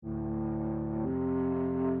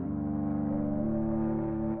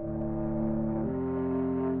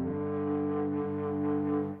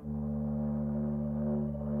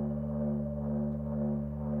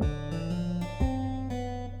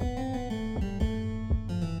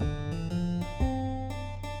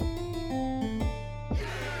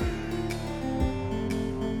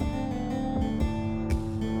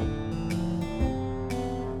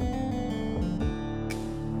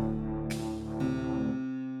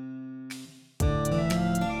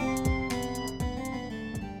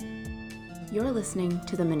You're listening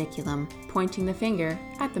to The Maniculum, pointing the finger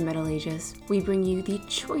at the Middle Ages. We bring you the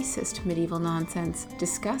choicest medieval nonsense,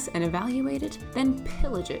 discuss and evaluate it, then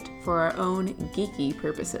pillage it for our own geeky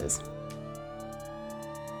purposes.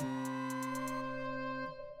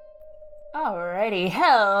 Alrighty,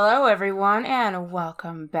 hello everyone, and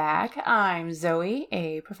welcome back. I'm Zoe,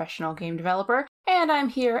 a professional game developer, and I'm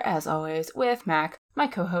here, as always, with Mac, my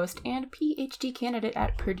co-host and PhD candidate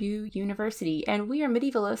at Purdue University, and we are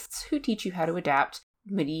medievalists who teach you how to adapt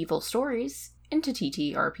medieval stories into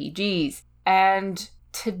TTRPGs. And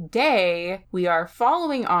today, we are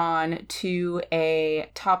following on to a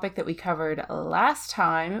topic that we covered last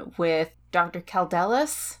time with Dr.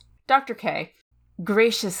 Caldelis. Dr. K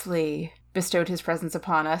graciously bestowed his presence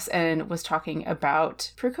upon us and was talking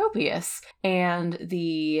about Prokopios and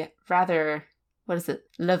the rather, what is it,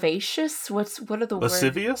 lavacious? What are the words?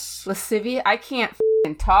 Lascivious? Lascivious? I can't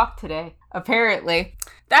f***ing talk today, apparently.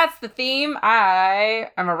 That's the theme.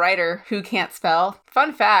 I am a writer who can't spell.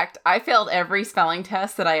 Fun fact, I failed every spelling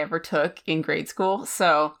test that I ever took in grade school,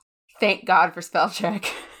 so thank God for spell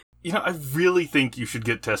check. You know, I really think you should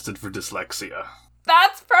get tested for dyslexia.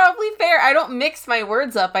 That's probably fair. I don't mix my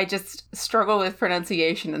words up. I just struggle with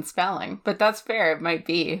pronunciation and spelling. But that's fair. It might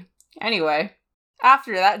be. Anyway,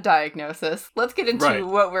 after that diagnosis, let's get into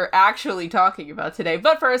what we're actually talking about today.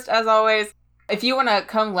 But first, as always, if you want to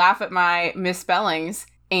come laugh at my misspellings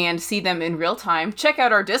and see them in real time, check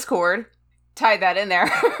out our Discord. Tie that in there.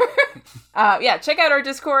 Check out our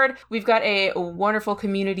Discord. We've got a wonderful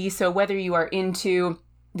community. So whether you are into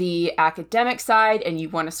the academic side and you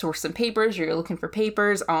want to source some papers, or you're looking for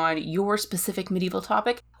papers on your specific medieval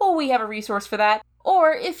topic, well, we have a resource for that.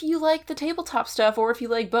 Or if you like the tabletop stuff, or if you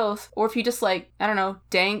like both, or if you just like, I don't know,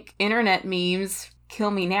 dank internet memes, kill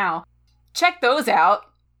me now, check those out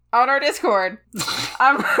on our Discord.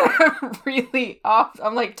 I'm really off.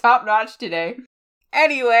 I'm like top notch today.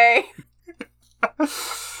 Anyway.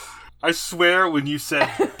 I swear when you said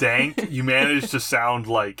dank, you managed to sound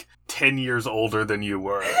like 10 years older than you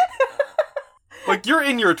were. Like, you're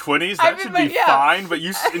in your 20s, that should be fine, but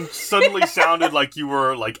you suddenly sounded like you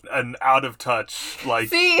were, like, an out-of-touch, like,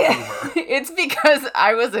 boomer. It's because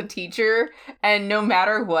I was a teacher, and no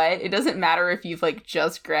matter what, it doesn't matter if you've, like,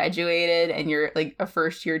 just graduated and you're, like, a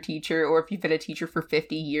first-year teacher, or if you've been a teacher for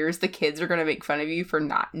 50 years, the kids are gonna make fun of you for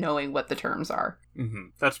not knowing what the terms are. Mm-hmm.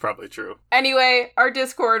 That's probably true. Anyway, our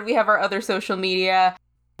Discord, we have our other social media.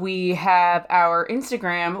 We have our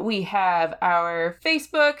Instagram, we have our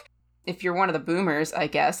Facebook, if you're one of the boomers, I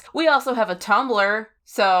guess. We also have a Tumblr,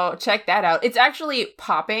 so check that out. It's actually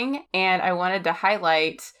popping, and I wanted to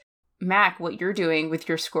highlight, Mac, what you're doing with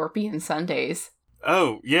your Scorpion Sundays.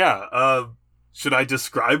 Oh, yeah. Should I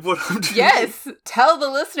describe what I'm doing? Yes! Tell the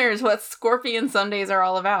listeners what Scorpion Sundays are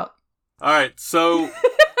all about. Alright, so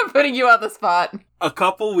I'm putting you on the spot. A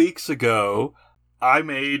couple weeks ago, I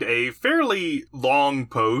made a fairly long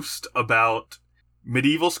post about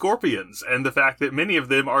medieval scorpions and the fact that many of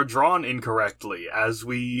them are drawn incorrectly, as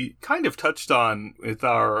we kind of touched on with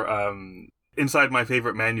our Inside My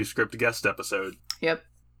Favorite Manuscript guest episode. Yep.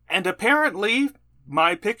 And apparently,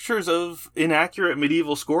 my pictures of inaccurate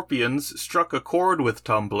medieval scorpions struck a chord with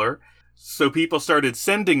Tumblr, so people started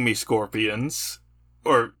sending me scorpions,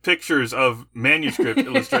 or pictures of manuscript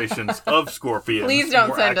illustrations of scorpions. Please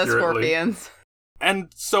don't send us scorpions.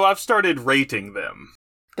 And so I've started rating them.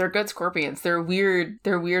 They're good scorpions. They're weird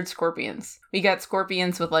scorpions. We got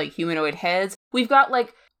scorpions with, like, humanoid heads. We've got,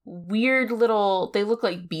 like, weird little, they look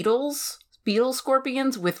like beetle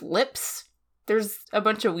scorpions with lips. There's a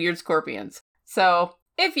bunch of weird scorpions. So,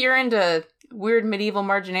 if you're into weird medieval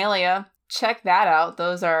marginalia, check that out.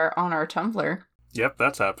 Those are on our Tumblr. Yep,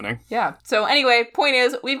 that's happening. Yeah. So anyway, point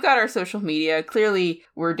is, we've got our social media. Clearly,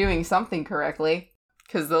 we're doing something correctly,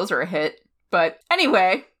 because those are a hit. But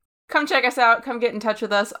anyway, come check us out. Come get in touch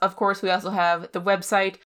with us. Of course, we also have the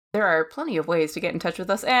website. There are plenty of ways to get in touch with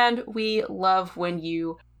us, and we love when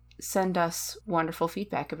you send us wonderful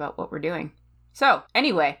feedback about what we're doing. So,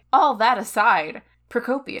 anyway, all that aside,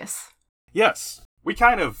 Prokopios. Yes, we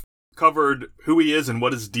kind of covered who he is and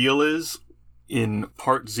what his deal is in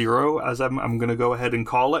part 0, as I'm going to go ahead and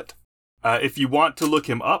call it. If you want to look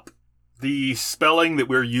him up, the spelling that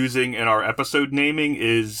we're using in our episode naming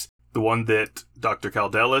is the one that Dr.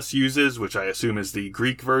 Caldelis uses, which I assume is the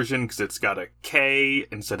Greek version, because it's got a K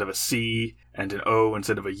instead of a C, and an O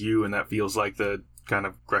instead of a U, and that feels like the kind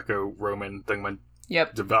of Greco-Roman thing.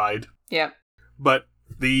 Yep. Divide. Yep. But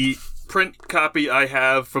the print copy I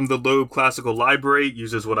have from the Loeb Classical Library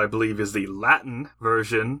uses what I believe is the Latin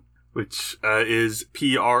version, which is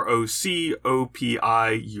Prokopius,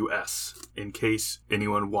 in case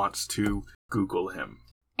anyone wants to Google him.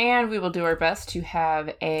 And we will do our best to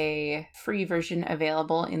have a free version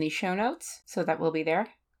available in the show notes, so that will be there.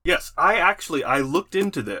 Yes, I looked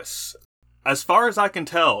into this. As far as I can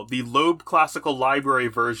tell, the Loeb Classical Library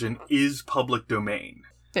version is public domain.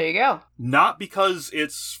 There you go. Not because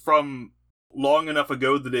it's from long enough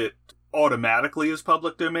ago that it automatically is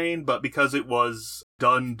public domain, but because it was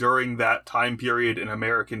done during that time period in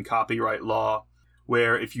American copyright law,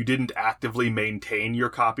 where if you didn't actively maintain your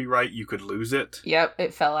copyright, you could lose it. Yep,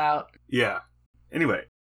 it fell out. Yeah. Anyway,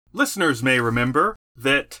 listeners may remember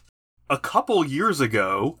that a couple years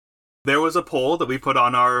ago, there was a poll that we put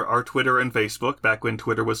on our Twitter and Facebook, back when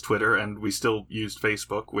Twitter was Twitter, and we still used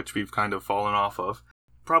Facebook, which we've kind of fallen off of.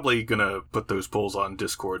 Probably gonna put those polls on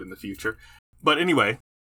Discord in the future. But anyway,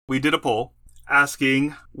 we did a poll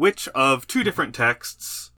asking which of 2 different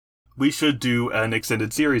texts we should do an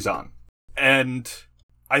extended series on. And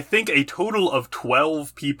I think a total of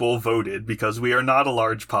 12 people voted, because we are not a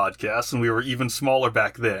large podcast, and we were even smaller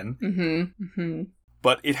back then.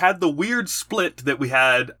 But it had the weird split that we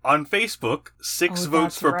had on Facebook, 6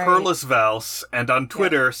 votes for Perlis Vals, and on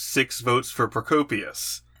Twitter, 6 votes for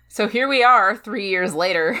Prokopios. So here we are, 3 years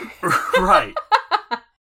later. Right.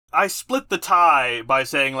 I split the tie by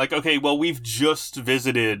saying, like, okay, well, we've just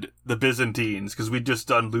visited the Byzantines, because we'd just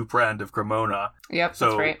done Luprand of Cremona. Yep, so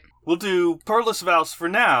that's right. We'll do Perlis Vals for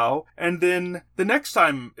now, and then the next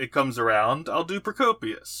time it comes around, I'll do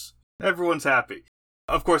Prokopios. Everyone's happy.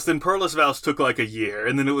 Of course, then Perlis Vals took like a year,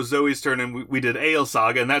 and then it was Zoe's turn, and we did Ale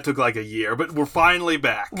Saga, and that took like a year, but we're finally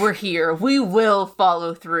back. We're here. We will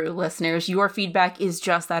follow through, listeners. Your feedback is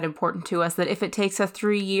just that important to us, that if it takes us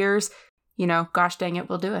 3 years, gosh dang it,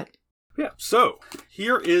 we'll do it. Yeah, so,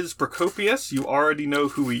 here is Prokopios. You already know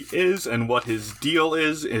who he is and what his deal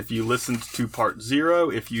is if you listened to part 0.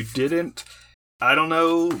 If you didn't, I don't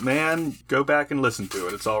know, man, go back and listen to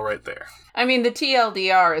it. It's all right there. I mean, the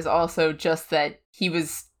TLDR is also just that he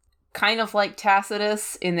was kind of like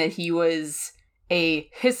Tacitus in that he was a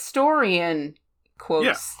historian,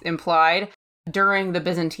 quotes implied, during the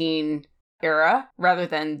Byzantine era, rather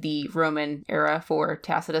than the Roman era for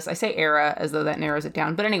Tacitus. I say era as though that narrows it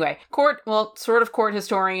down. But anyway, sort of court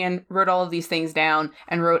historian, wrote all of these things down,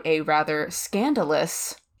 and wrote a rather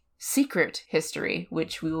scandalous secret history,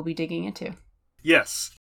 which we will be digging into. Yes.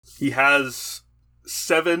 He has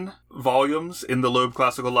 7 volumes in the Loeb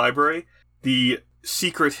Classical Library. The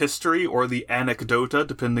secret history, or the anecdota,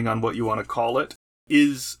 depending on what you want to call it,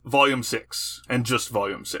 is volume 6, and just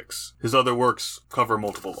volume 6. His other works cover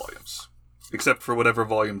multiple volumes. Except for whatever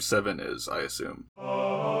volume 7 is, I assume.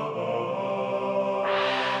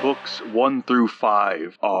 Books 1 through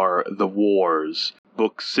 5 are The Wars.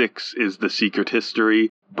 Book 6 is The Secret History.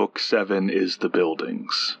 Book 7 is The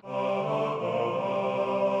Buildings.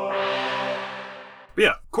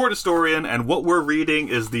 Yeah, court historian, and what we're reading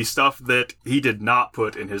is the stuff that he did not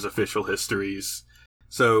put in his official histories.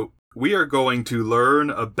 So, we are going to learn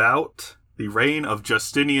about the reign of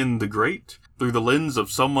Justinian the Great through the lens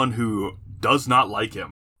of someone who does not like him.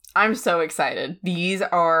 I'm so excited. These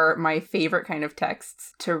are my favorite kind of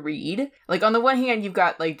texts to read. Like, on the one hand, you've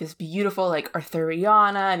got, like, this beautiful, like,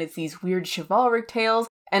 Arthuriana, and it's these weird chivalric tales.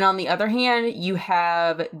 And on the other hand, you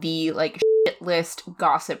have the, like, shit list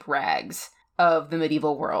gossip rags of the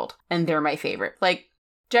medieval world. And they're my favorite. Like,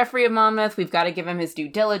 Geoffrey of Monmouth, we've got to give him his due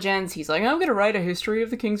diligence. He's like, I'm going to write a history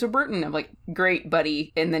of the kings of Britain. I'm like, great,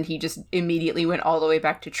 buddy. And then he just immediately went all the way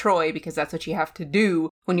back to Troy, because that's what you have to do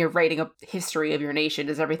when you're writing a history of your nation,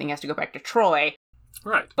 is everything has to go back to Troy.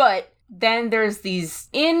 Right. But then there's these,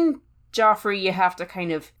 in Joffrey, you have to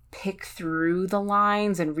kind of pick through the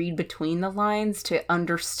lines and read between the lines to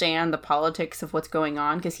understand the politics of what's going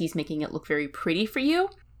on, because he's making it look very pretty for you.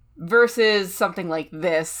 Versus something like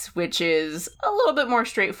this, which is a little bit more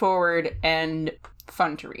straightforward and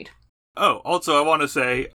fun to read. Oh, also I want to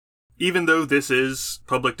say, even though this is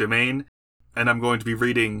public domain, and I'm going to be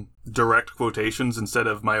reading direct quotations instead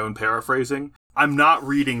of my own paraphrasing, I'm not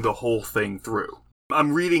reading the whole thing through.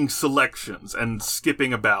 I'm reading selections and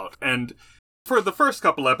skipping about, and for the first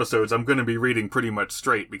couple episodes I'm going to be reading pretty much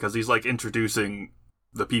straight, because he's like introducing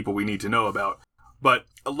the people we need to know about. But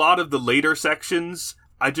a lot of the later sections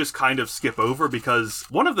I just kind of skip over, because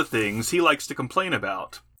one of the things he likes to complain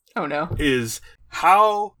about is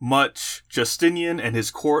how much Justinian and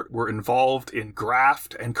his court were involved in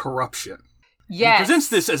graft and corruption. Yes. He presents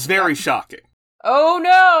this as very shocking. Oh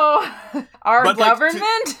no! Our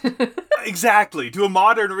government? Exactly. To a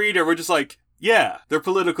modern reader, we're just like, yeah, they're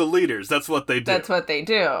political leaders. That's what they do. That's what they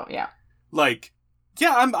do, yeah. Like,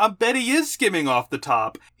 Yeah, I bet he is skimming off the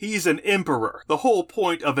top. He's an emperor. The whole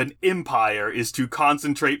point of an empire is to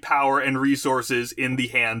concentrate power and resources in the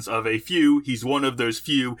hands of a few. He's one of those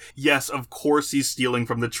few. Yes, of course he's stealing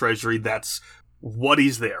from the treasury. That's what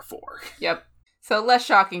he's there for. Yep. So less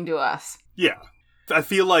shocking to us. Yeah. I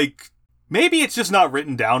feel like maybe it's just not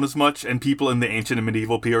written down as much, and people in the ancient and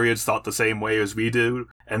medieval periods thought the same way as we do,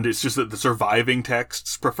 and it's just that the surviving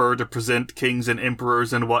texts prefer to present kings and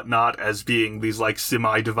emperors and whatnot as being these, like,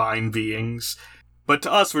 semi-divine beings. But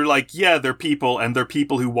to us, we're like, yeah, they're people, and they're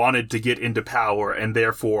people who wanted to get into power, and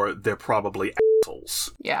therefore they're probably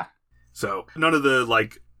assholes. Yeah. So, none of the,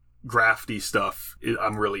 like, grafty stuff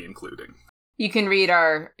I'm really including. You can read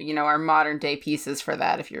our modern day pieces for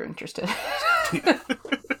that if you're interested.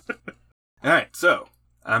 Alright, so,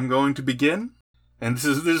 I'm going to begin, and this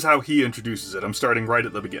is how he introduces it. I'm starting right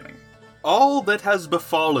at the beginning. All that has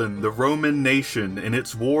befallen the Roman nation in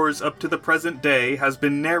its wars up to the present day has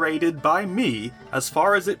been narrated by me, as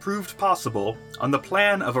far as it proved possible, on the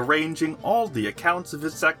plan of arranging all the accounts of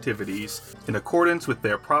its activities in accordance with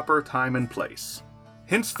their proper time and place.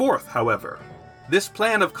 Henceforth, however, this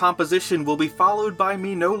plan of composition will be followed by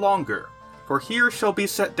me no longer, for here shall be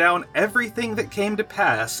set down everything that came to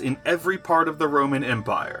pass in every part of the Roman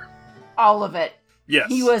Empire. All of it. Yes.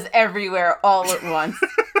 He was everywhere all at once.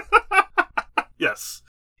 Yes.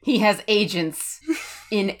 He has agents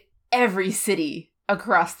in every city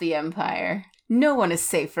across the empire. No one is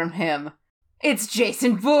safe from him. It's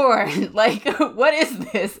Jason Bourne. Like, what is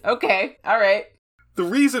this? Okay, all right. The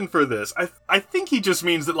reason for this, I think he just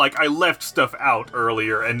means that, like, I left stuff out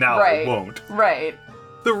earlier and now I won't. Right.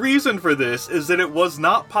 The reason for this is that it was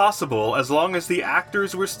not possible, as long as the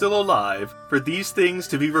actors were still alive, for these things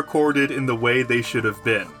to be recorded in the way they should have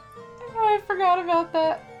been. Oh, I forgot about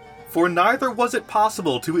that. For neither was it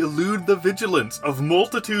possible to elude the vigilance of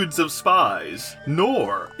multitudes of spies,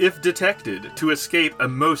 nor, if detected, to escape a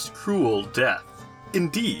most cruel death.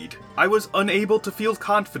 Indeed, I was unable to feel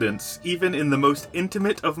confidence even in the most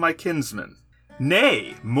intimate of my kinsmen.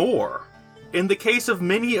 Nay, more. In the case of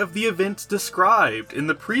many of the events described in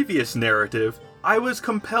the previous narrative, I was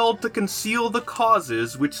compelled to conceal the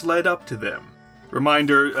causes which led up to them.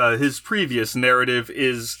 Reminder, his previous narrative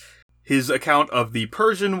is his account of the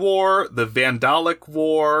Persian War, the Vandalic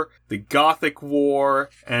War, the Gothic War,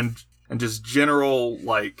 and just general,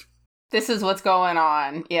 like... This is what's going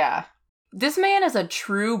on, yeah. This man is a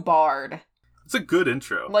true bard. It's a good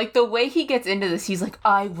intro. Like, the way he gets into this, he's like,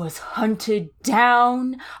 I was hunted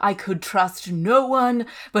down, I could trust no one,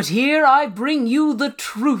 but here I bring you the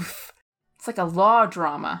truth. It's like a law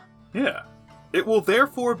drama. Yeah. It will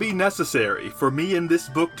therefore be necessary for me in this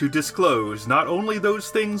book to disclose not only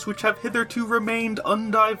those things which have hitherto remained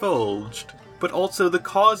undivulged, but also the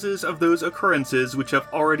causes of those occurrences which have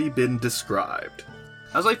already been described.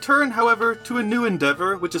 As I turn, however, to a new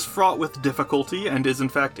endeavor which is fraught with difficulty and is in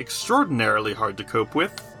fact extraordinarily hard to cope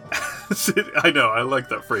with. I know, I like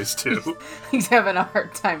that phrase too. He's having a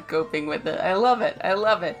hard time coping with it. I love it. I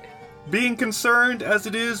love it. Being concerned as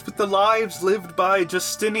it is with the lives lived by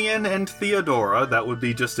Justinian and Theodora, that would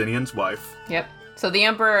be Justinian's wife. Yep. So the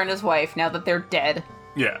emperor and his wife, now that they're dead.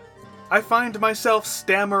 Yeah. I find myself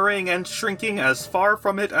stammering and shrinking as far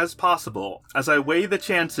from it as possible, as I weigh the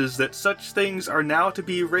chances that such things are now to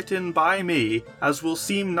be written by me as will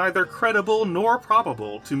seem neither credible nor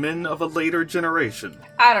probable to men of a later generation.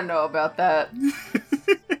 I don't know about that.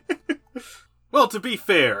 Well, to be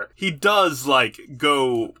fair, he does, like,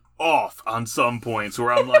 go off on some points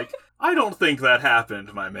where I'm like, I don't think that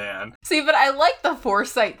happened, my man. See, but I like the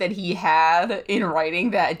foresight that he had in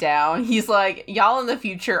writing that down. He's like, y'all in the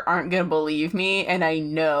future aren't gonna believe me, and I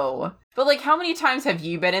know. But, like, how many times have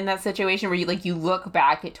you been in that situation where you look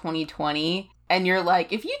back at 2020, and you're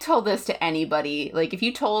like, if you told this to anybody, like, if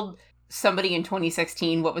you told somebody in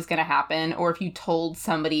 2016 what was gonna happen, or if you told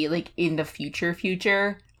somebody, like, in the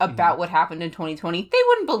future about what happened in 2020, they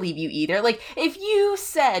wouldn't believe you either. Like, if you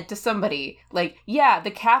said to somebody, like, yeah, the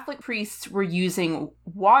Catholic priests were using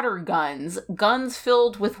water guns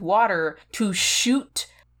filled with water to shoot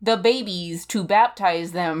the babies to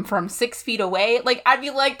baptize them from 6 feet away, like, I'd be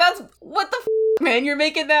like, that's, what the man, you're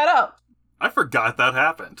making that up. I forgot that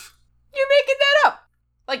happened. You're making that up.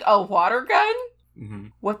 Like, a water gun? Mm-hmm.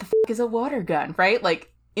 What the is a water gun, right?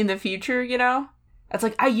 Like, in the future, you know? It's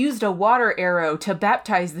like, I used a water arrow to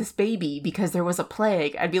baptize this baby because there was a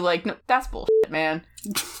plague. I'd be like, no, that's bullshit, man.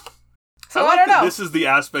 So I don't know. This is the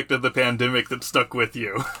aspect of the pandemic that stuck with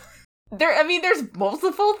you. There's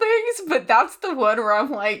multiple things, but that's the one where I'm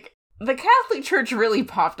like, the Catholic Church really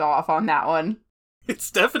popped off on that one.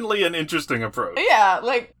 It's definitely an interesting approach. Yeah,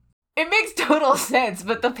 like, It makes total sense,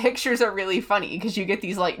 but the pictures are really funny because you get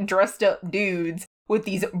these like dressed up dudes with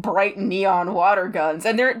these bright neon water guns,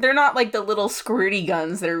 and they're not like the little squirty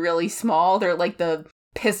guns that are really small. They're like the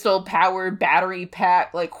pistol powered battery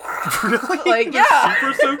pack, like Really? like The yeah,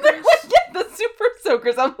 super soakers? yeah, the super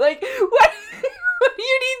soakers. I'm like, what? What do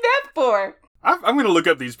you need that for? I'm going to look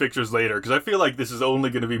up these pictures later, because I feel like this is only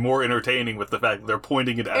going to be more entertaining with the fact that they're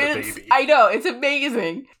pointing it at a baby. I know, it's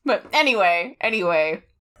amazing. But anyway,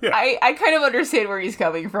 yeah. I kind of understand where he's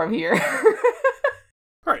coming from here.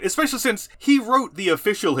 Right, especially since he wrote the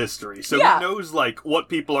official history, so he knows, like, what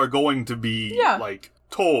people are going to be, like,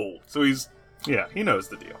 told. So he knows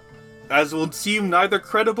the deal. As would seem neither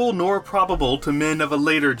credible nor probable to men of a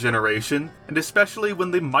later generation, and especially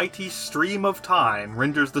when the mighty stream of time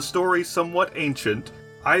renders the story somewhat ancient,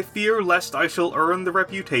 I fear lest I shall earn the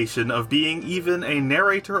reputation of being even a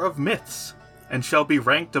narrator of myths, and shall be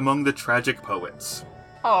ranked among the tragic poets.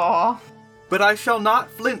 Aww. But I shall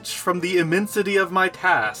not flinch from the immensity of my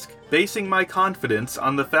task, basing my confidence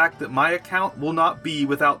on the fact that my account will not be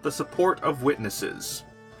without the support of witnesses.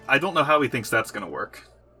 I don't know how he thinks that's gonna work.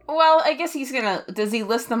 Well, I guess does he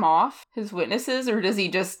list them off, his witnesses, or does he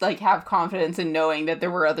just, like, have confidence in knowing that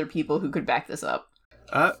there were other people who could back this up?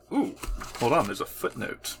 Hold on, there's a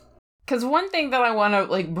footnote. Because one thing that I want to,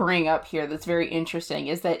 like, bring up here that's very interesting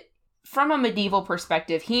is that from a medieval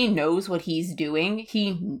perspective, he knows what he's doing.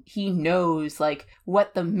 He knows, like,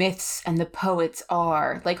 what the myths and the poets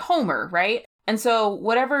are. Like Homer, right? And so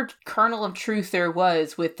whatever kernel of truth there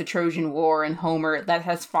was with the Trojan War and Homer that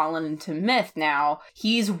has fallen into myth now,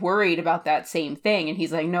 he's worried about that same thing. And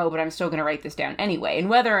he's like, no, but I'm still going to write this down anyway. And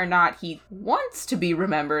whether or not he wants to be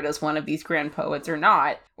remembered as one of these grand poets or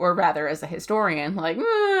not, or rather as a historian, like,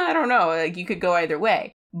 I don't know, like, you could go either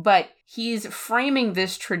way. But he's framing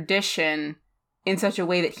this tradition in such a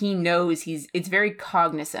way that he knows it's very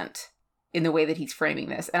cognizant in the way that he's framing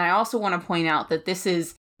this. And I also want to point out that this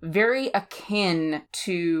is very akin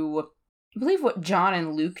to, I believe, what John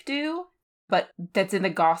and Luke do, but that's in the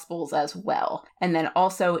Gospels as well. And then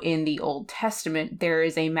also in the Old Testament, there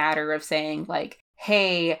is a matter of saying, like,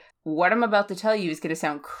 hey, what I'm about to tell you is going to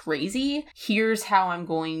sound crazy. Here's how I'm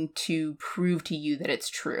going to prove to you that it's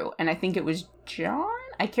true. And I think it was John?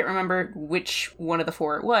 I can't remember which one of the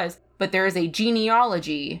four it was, but there is a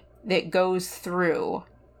genealogy that goes through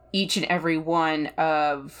each and every one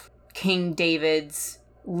of King David's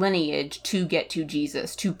lineage to get to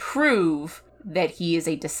Jesus, to prove that he is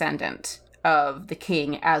a descendant of the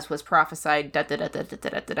king as was prophesied,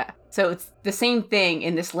 So it's the same thing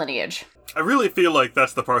in this lineage. I really feel like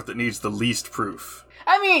that's the part that needs the least proof.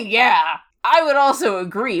 I mean, yeah, I would also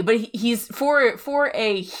agree, but he's for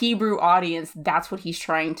a Hebrew audience, that's what he's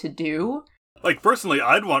trying to do. Like, personally,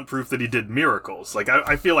 I'd want proof that he did miracles. Like,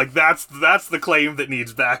 I feel like that's the claim that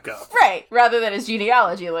needs backup. Right, rather than his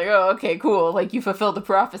genealogy. Like, oh, okay, cool. Like, you fulfilled the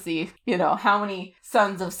prophecy. You know, how many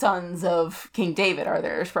sons of King David are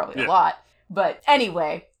there? There's probably a lot. But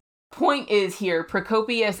anyway, point is here,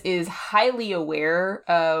 Prokopios is highly aware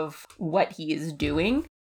of what he is doing,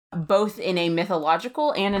 both in a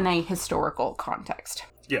mythological and in a historical context.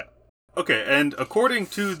 Yeah. Okay, and according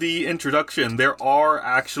to the introduction, there are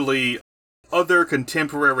actually other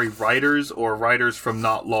contemporary writers, or writers from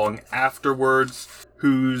not long afterwards,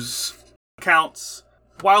 whose accounts,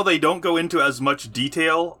 while they don't go into as much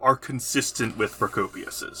detail, are consistent with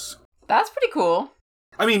Prokopios's. That's pretty cool.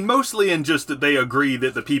 I mean, mostly in just that they agree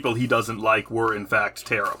that the people he doesn't like were in fact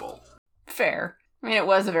terrible. Fair. I mean, it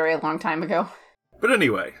was a very long time ago. But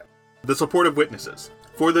anyway, the supportive witnesses.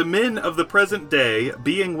 For the men of the present day,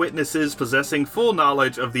 being witnesses possessing full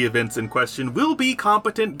knowledge of the events in question will be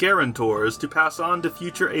competent guarantors to pass on to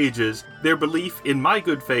future ages their belief in my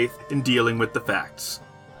good faith in dealing with the facts.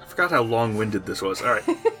 I forgot how long-winded this was. All right.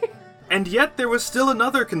 And yet there was still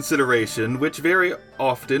another consideration which very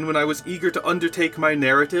often, when I was eager to undertake my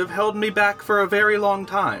narrative, held me back for a very long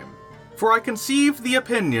time. For I conceived the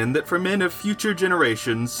opinion that for men of future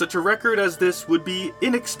generations, such a record as this would be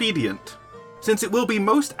inexpedient, since it will be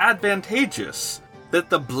most advantageous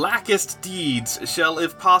that the blackest deeds shall,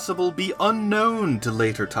 if possible, be unknown to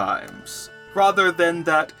later times, rather than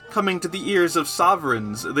that, coming to the ears of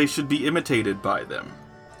sovereigns, they should be imitated by them.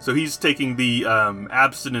 So he's taking the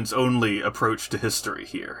abstinence-only approach to history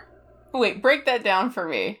here. Wait, break that down for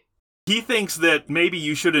me. He thinks that maybe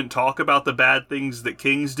you shouldn't talk about the bad things that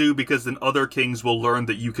kings do, because then other kings will learn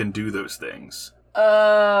that you can do those things.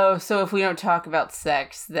 Oh, so if we don't talk about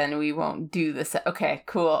sex, then we won't do the sex. Okay,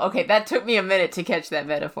 cool. Okay, that took me a minute to catch that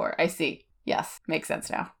metaphor. I see. Yes, makes sense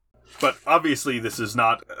now. But obviously this is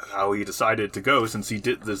not how he decided to go, since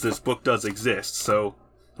this book does exist, so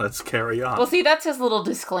let's carry on. Well, see, that's his little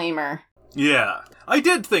disclaimer. Yeah. I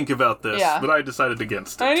did think about this, but I decided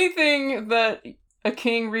against it. Anything that a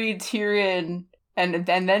king reads herein and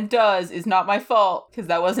then does is not my fault, because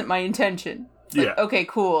that wasn't my intention. Like, okay,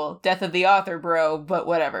 cool. Death of the author, bro, but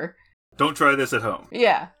whatever. Don't try this at home.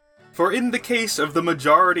 Yeah. For in the case of the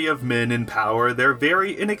majority of men in power, their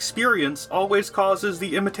very inexperience always causes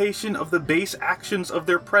the imitation of the base actions of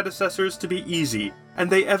their predecessors to be easy, and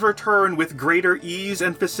they ever turn with greater ease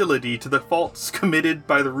and facility to the faults committed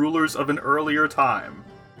by the rulers of an earlier time.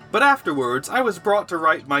 But afterwards, I was brought to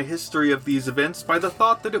write my history of these events by the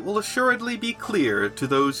thought that it will assuredly be clear to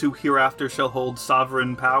those who hereafter shall hold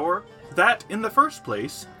sovereign power, that, in the first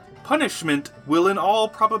place, punishment will in all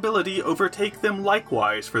probability overtake them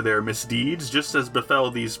likewise for their misdeeds, just as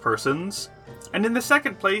befell these persons, and in the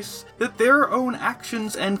second place, that their own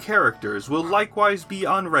actions and characters will likewise be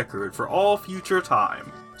on record for all future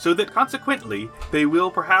time, so that consequently they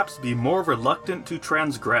will perhaps be more reluctant to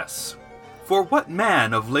transgress. For what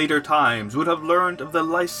man of later times would have learned of the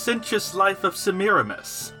licentious life of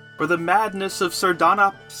Semiramis, or the madness of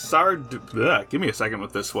give me a second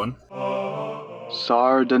with this one.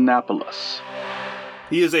 Sardanapalus.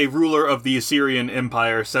 He is a ruler of the Assyrian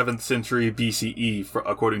Empire, 7th century BCE,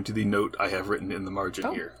 according to the note I have written in the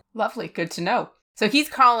margin here. Lovely, good to know. So he's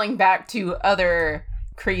calling back to other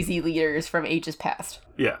crazy leaders from ages past.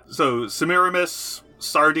 Yeah, so Semiramis,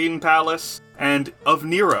 Sardine Palace, and of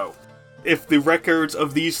Nero. If the records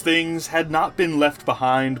of these things had not been left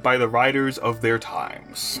behind by the writers of their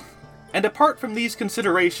times. And apart from these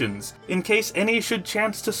considerations, in case any should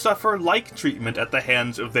chance to suffer like treatment at the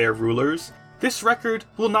hands of their rulers, this record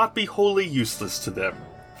will not be wholly useless to them.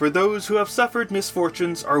 For those who have suffered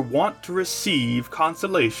misfortunes are wont to receive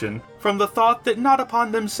consolation from the thought that not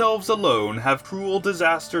upon themselves alone have cruel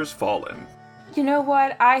disasters fallen. You know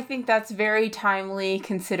what? I think that's very timely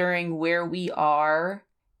considering where we are,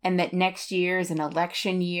 and that next year is an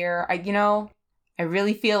election year. I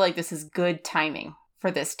really feel like this is good timing for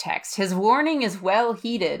this text. His warning is well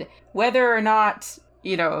heeded. Whether or not,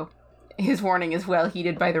 his warning is well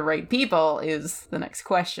heeded by the right people is the next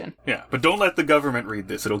question. Yeah, but don't let the government read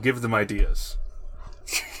this. It'll give them ideas.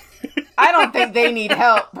 I don't think they need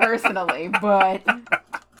help, personally, but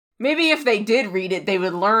maybe if they did read it, they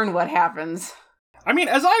would learn what happens. I mean,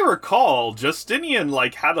 as I recall, Justinian,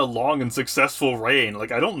 had a long and successful reign.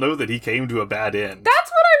 I don't know that he came to a bad end.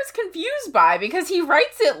 That's what I was confused by, because he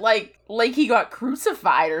writes it like he got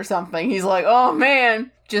crucified or something. He's like, oh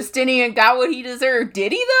man, Justinian got what he deserved.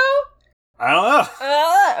 Did he, though? I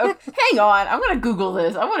don't know. Hang on, I'm gonna Google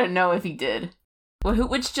this. I want to know if he did.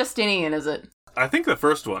 Which Justinian is it? I think the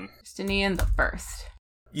first one. Justinian the First.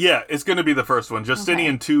 Yeah, it's going to be the first one.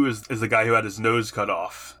 Justinian II is the guy who had his nose cut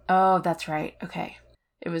off. Oh, that's right. Okay.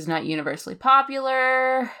 It was not universally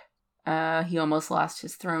popular. He almost lost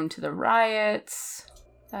his throne to the riots.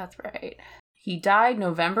 That's right. He died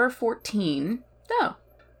November 14. No.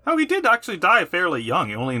 Oh, he did actually die fairly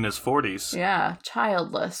young, only in his 40s. Yeah,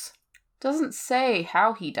 childless. Doesn't say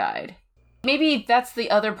how he died. Maybe that's the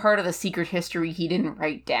other part of the secret history he didn't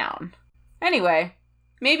write down. Anyway,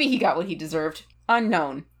 maybe he got what he deserved.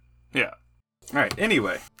 Unknown. Yeah. Alright,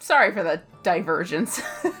 anyway. Sorry for the divergence.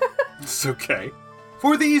 It's okay.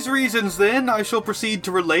 For these reasons, then, I shall proceed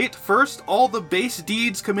to relate, first, all the base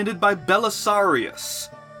deeds committed by Belisarius.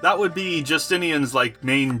 That would be Justinian's,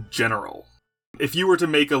 main general. If you were to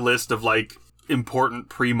make a list of, important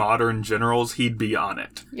pre-modern generals, he'd be on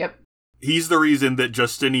it. Yep. He's the reason that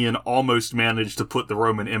Justinian almost managed to put the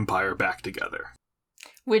Roman Empire back together.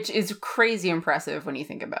 Which is crazy impressive when you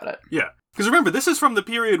think about it. Yeah. Because remember, this is from the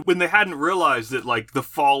period when they hadn't realized that, the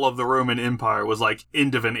fall of the Roman Empire was,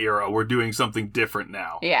 end of an era. We're doing something different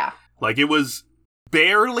now. Yeah. It was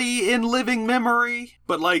barely in living memory,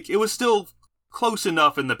 but, it was still close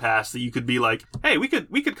enough in the past that you could be hey, we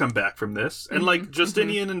could come back from this. And,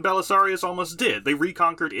 Justinian and Belisarius almost did. They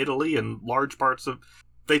reconquered Italy and large parts of...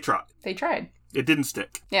 They tried. They tried. It didn't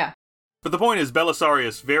stick. Yeah. But the point is,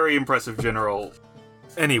 Belisarius, very impressive general.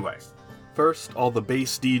 Anyway, first, all the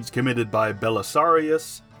base deeds committed by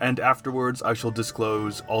Belisarius, and afterwards I shall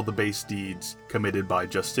disclose all the base deeds committed by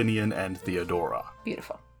Justinian and Theodora.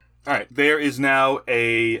 Beautiful. Alright, there is now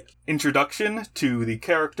a introduction to the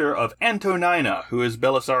character of Antonina, who is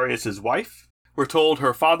Belisarius' wife. We're told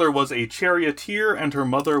her father was a charioteer and her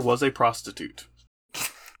mother was a prostitute.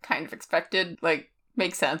 Kind of expected,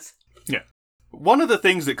 makes sense. Yeah. One of the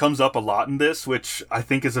things that comes up a lot in this, which I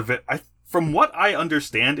think is from what I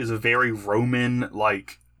understand is a very Roman,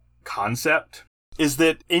 concept, is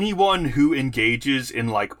that anyone who engages in,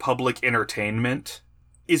 public entertainment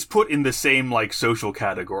is put in the same, like, social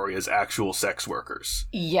category as actual sex workers.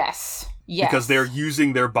 Yes. Because they're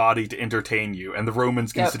using their body to entertain you, and the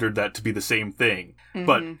Romans considered that to be the same thing. Mm-hmm.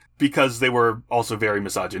 But because they were also very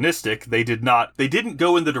misogynistic, they didn't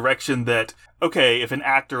go in the direction that, okay, if an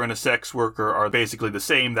actor and a sex worker are basically the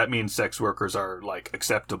same, that means sex workers are, like,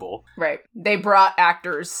 acceptable. Right. They brought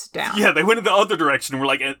actors down. Yeah, they went in the other direction and were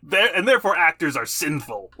like, and therefore actors are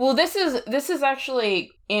sinful. Well, this is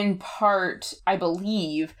actually, in part, I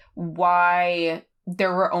believe, why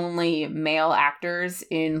there were only male actors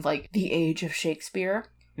in, like, the age of Shakespeare,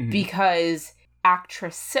 because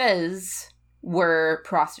actresses were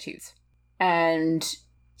prostitutes. And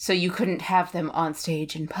so you couldn't have them on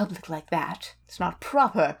stage in public like that. It's not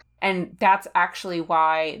proper. And that's actually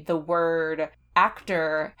why the word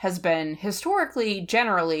actor has been historically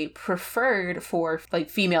generally preferred for, like,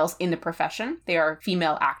 females in the profession. They are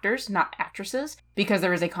female actors, not actresses, because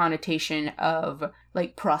there is a connotation of,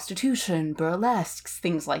 like, prostitution, burlesques,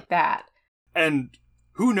 things like that. And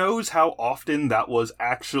who knows how often that was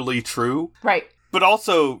actually true? Right. But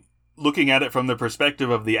also, looking at it from the perspective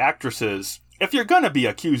of the actresses, if you're gonna be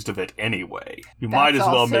accused of it anyway, you might as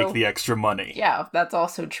well make the extra money. Yeah, that's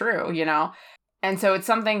also true, you know? And so it's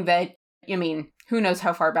something that, I mean, who knows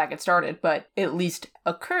how far back it started, but at least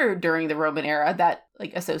occurred during the Roman era, that,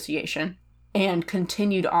 like, association, and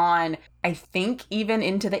continued on, I think, even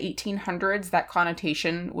into the 1800s, that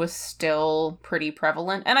connotation was still pretty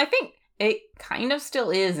prevalent. And I think it kind of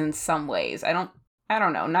still is in some ways. I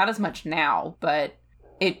don't know, not as much now, but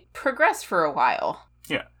it progressed for a while.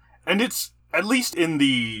 Yeah. And it's, at least in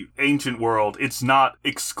the ancient world, it's not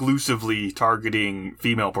exclusively targeting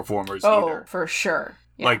female performers either. Oh, for sure.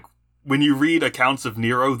 Yeah. Like, when you read accounts of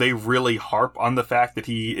Nero, they really harp on the fact that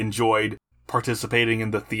he enjoyed participating in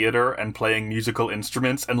the theater and playing musical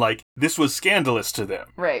instruments, and, like, this was scandalous to them.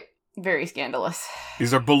 Right. Very scandalous.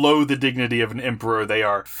 These are below the dignity of an emperor. They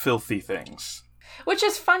are filthy things. Which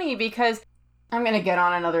is funny because I'm going to get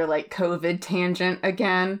on another, like, COVID tangent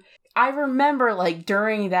again. I remember, like,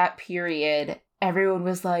 during that period, everyone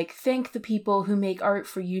was like, thank the people who make art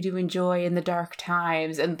for you to enjoy in the dark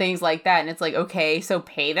times and things like that. And it's like, okay, so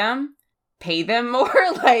pay them more.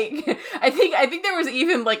 Like, I think there was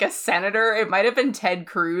even, like, a senator, it might have been Ted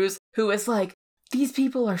Cruz, who was like, these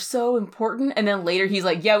people are so important. And then later he's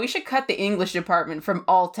like, yeah, we should cut the English department from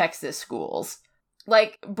all Texas schools.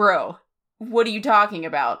 Like, bro, what are you talking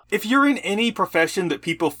about? If you're in any profession that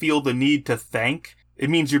people feel the need to thank, it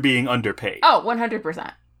means you're being underpaid. Oh,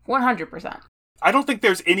 100%. 100%. I don't think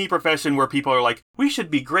there's any profession where people are like, we should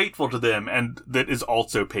be grateful to them, and that is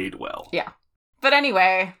also paid well. Yeah. But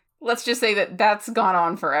anyway, let's just say that that's gone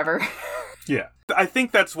on forever. Yeah. I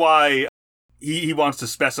think that's why he wants to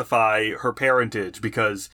specify her parentage,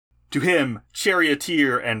 because to him,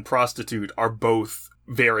 charioteer and prostitute are both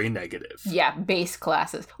very negative. Yeah, base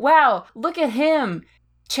classes. Wow, look at him!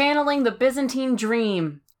 Channeling the Byzantine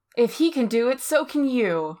dream. If he can do it, so can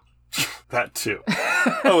you. That too.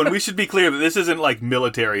 Oh, and we should be clear that this isn't like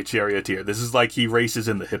military charioteer. This is like he races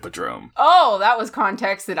in the hippodrome. Oh, that was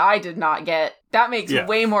context that I did not get. That makes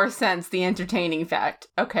way more sense, the entertaining fact.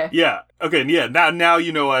 Okay. Yeah. Okay, yeah. Now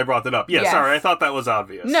you know why I brought that up. Yeah, yes. Sorry, I thought that was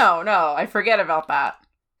obvious. No, I forget about that.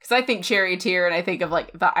 Because I think charioteer and I think of,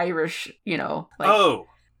 like, the Irish, you know. Like, oh.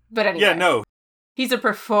 But anyway. Yeah, no. He's a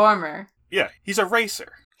performer. Yeah, he's a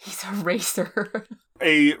racer. He's a racer.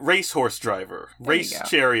 A racehorse driver. Race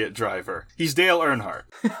chariot driver. He's Dale Earnhardt.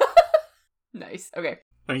 Nice. Okay.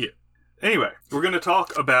 Thank you. Anyway, we're going to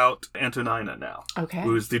talk about Antonina now. Okay.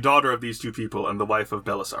 Who is the daughter of these two people and the wife of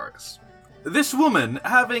Belisarius. This woman,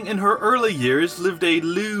 having in her early years lived a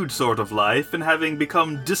lewd sort of life and having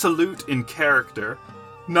become dissolute in character,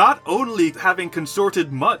 not only having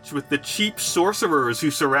consorted much with the cheap sorcerers who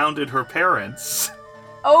surrounded her parents...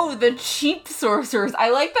 Oh, the cheap sorcerers.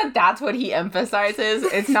 I like that that's what he emphasizes.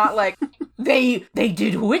 It's not like, they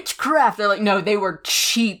did witchcraft. They're like, no, they were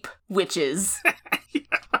cheap witches. Yeah.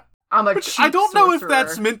 I'm a cheap I don't know sorcerer. if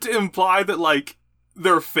that's meant to imply that, like,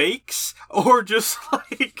 they're fakes, or just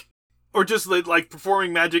like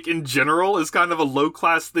performing magic in general is kind of a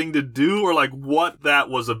low-class thing to do, or, like, what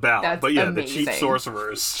that was about. That's but yeah, amazing. The cheap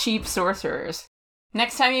sorcerers. Cheap sorcerers.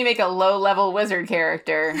 Next time you make a low-level wizard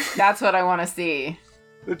character, that's what I want to see.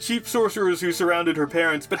 The cheap sorcerers who surrounded her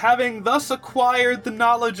parents, but having thus acquired the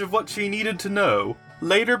knowledge of what she needed to know,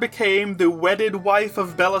 later became the wedded wife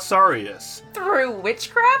of Belisarius. Through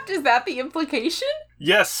witchcraft? Is that the implication?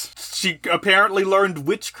 Yes, she apparently learned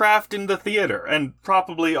witchcraft in the theater, and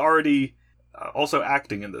probably already also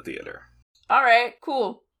acting in the theater. Alright,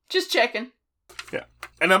 cool. Just checking. Yeah.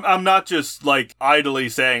 And I'm not just, like, idly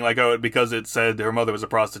saying, like, oh, because it said her mother was a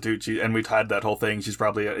prostitute, and we've had that whole thing, she's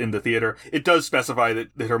probably in the theater. It does specify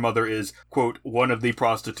that her mother is, quote, one of the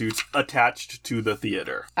prostitutes attached to the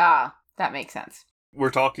theater. Ah, that makes sense.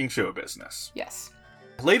 We're talking show business. Yes.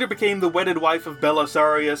 Later became the wedded wife of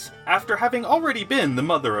Belisarius, after having already been the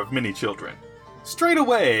mother of many children. Straight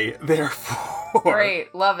away, therefore...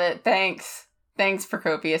 Great, love it, thanks. Thanks,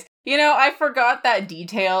 Prokopios. You know, I forgot that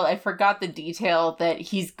detail. I forgot the detail that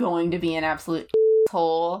he's going to be an absolute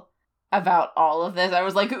asshole about all of this. I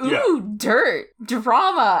was like, ooh, dirt,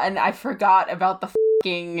 drama, and I forgot about the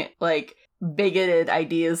fucking, like, bigoted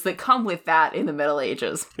ideas that come with that in the Middle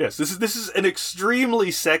Ages. Yes, this is an extremely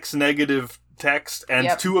sex-negative text,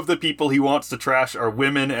 and two of the people he wants to trash are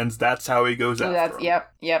women, and that's how he goes after them.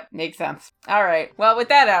 Yep, makes sense. All right, well, with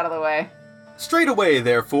that out of the way. Straight away,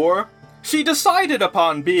 therefore... She decided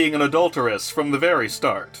upon being an adulteress from the very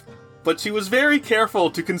start, but she was very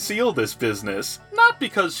careful to conceal this business, not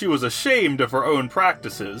because she was ashamed of her own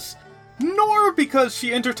practices, nor because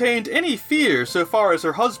she entertained any fear so far as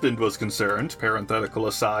her husband was concerned, parenthetical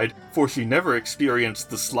aside, for she never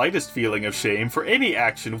experienced the slightest feeling of shame for any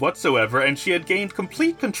action whatsoever, and she had gained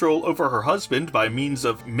complete control over her husband by means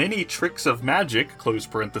of many tricks of magic, close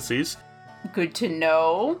parentheses. Good to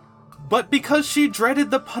know. But because she dreaded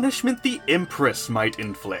the punishment the Empress might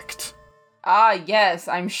inflict. Ah, yes,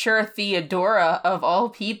 I'm sure Theodora, of all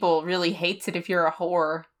people, really hates it if you're a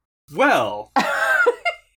whore. Well,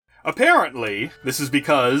 apparently, this is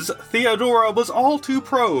because Theodora was all too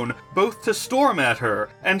prone both to storm at her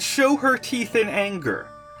and show her teeth in anger.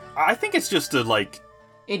 I think it's just a, like...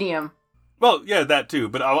 idiom. Well, yeah, that too,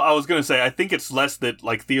 but I was gonna say, I think it's less that,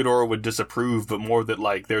 like, Theodora would disapprove, but more that,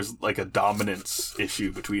 like, there's, like, a dominance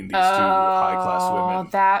issue between these two high-class women. Oh,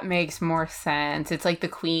 that makes more sense. It's like the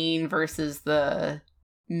queen versus the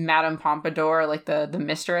Madame Pompadour, like the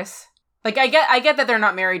mistress. Like, I get that they're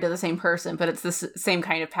not married to the same person, but it's the same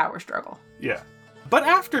kind of power struggle. Yeah. But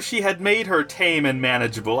after she had made her tame and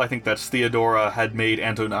manageable, I think that's Theodora had made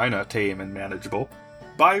Antonina tame and manageable,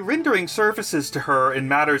 by rendering services to her in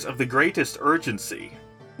matters of the greatest urgency.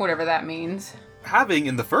 Whatever that means. Having,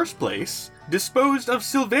 in the first place, disposed of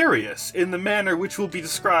Silverius in the manner which will be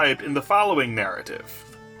described in the following narrative.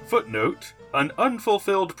 Footnote, an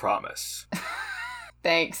unfulfilled promise.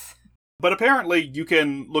 Thanks. But apparently you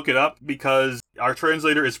can look it up because our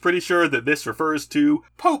translator is pretty sure that this refers to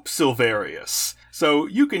Pope Silverius. So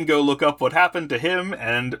you can go look up what happened to him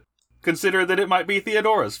and consider that it might be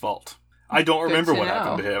Theodora's fault. I don't remember what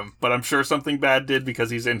happened to him, but I'm sure something bad did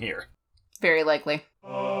because he's in here. Very likely.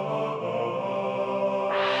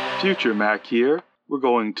 Future Mac here. We're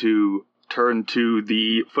going to turn to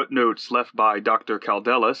the footnotes left by Dr.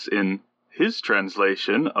 Caldelis in his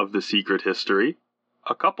translation of The Secret History.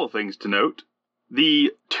 A couple things to note.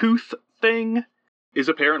 The tooth thing is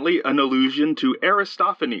apparently an allusion to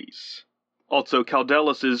Aristophanes. Also,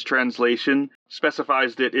 Caldelis' translation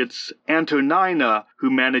specifies that it's Antonina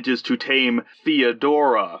who manages to tame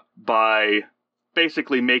Theodora by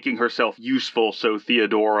basically making herself useful so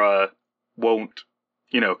Theodora won't,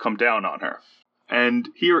 come down on her. And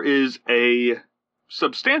here is a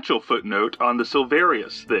substantial footnote on the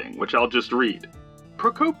Silverius thing, which I'll just read.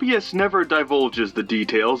 Prokopios never divulges the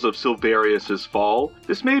details of Silverius's fall.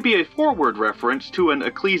 This may be a forward reference to an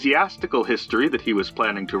ecclesiastical history that he was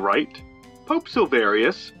planning to write. Pope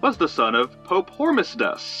Silverius was the son of Pope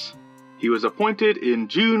Hormisdas. He was appointed in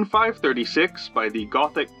June 536 by the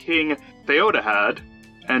Gothic king Theodahad,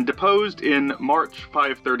 and deposed in March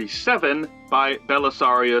 537 by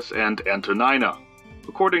Belisarius and Antonina.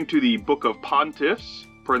 According to the Book of Pontiffs,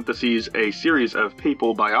 parentheses, a series of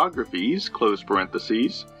papal biographies, close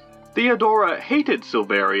parentheses, Theodora hated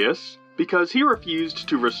Silverius because he refused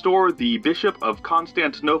to restore the Bishop of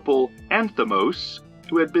Constantinople, Anthemos,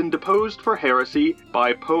 who had been deposed for heresy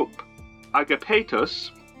by Pope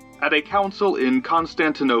Agapetus at a council in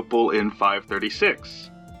Constantinople in 536.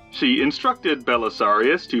 She instructed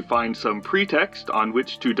Belisarius to find some pretext on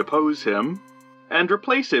which to depose him, and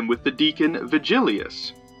replace him with the deacon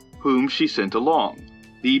Vigilius, whom she sent along.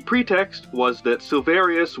 The pretext was that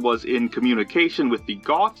Silverius was in communication with the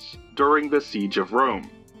Goths during the siege of Rome.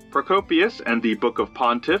 Prokopios and the Book of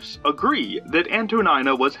Pontiffs agree that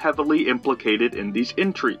Antonina was heavily implicated in these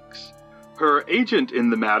intrigues. Her agent in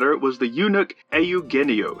the matter was the eunuch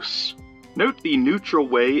Eugenios. Note the neutral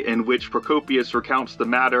way in which Prokopios recounts the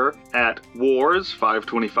matter at Wars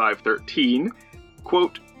 525-13,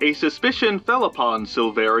 Quote, a suspicion fell upon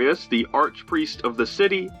Silverius, the archpriest of the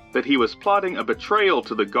city, that he was plotting a betrayal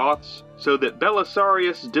to the Goths, so that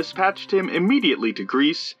Belisarius dispatched him immediately to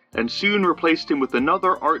Greece, and soon replaced him with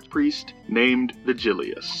another archpriest named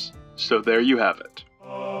Vigilius. So there you have it.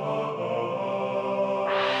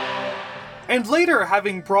 And later,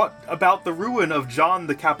 having brought about the ruin of John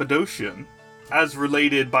the Cappadocian, as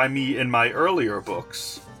related by me in my earlier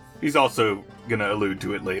books, he's also gonna allude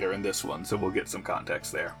to it later in this one, so we'll get some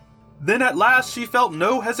context there. Then at last she felt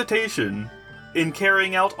no hesitation in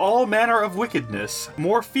carrying out all manner of wickedness,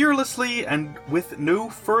 more fearlessly and with no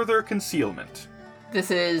further concealment.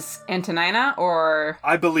 This is Antonina, or...?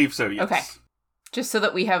 I believe so, yes. Okay. Just so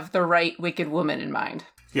that we have the right wicked woman in mind.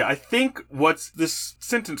 Yeah, I think this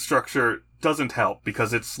sentence structure doesn't help,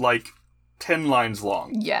 because it's like 10 lines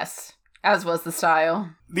long. Yes, as was the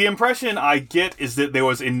style. The impression I get is that there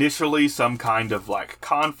was initially some kind of,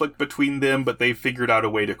 conflict between them, but they figured out a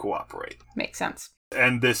way to cooperate. Makes sense.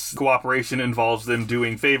 And this cooperation involves them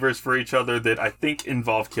doing favors for each other that I think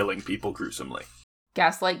involve killing people gruesomely.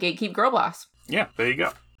 Gaslight, gatekeep, girl boss. Yeah, there you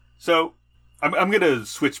go. So, I'm going to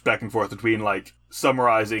switch back and forth between,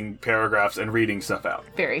 summarizing paragraphs and reading stuff out.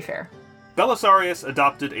 Very fair. Belisarius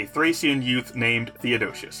adopted a Thracian youth named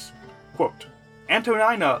Theodosius. Quote,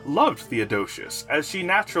 Antonina loved Theodosius, as she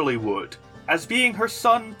naturally would, as being her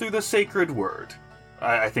son through the sacred word.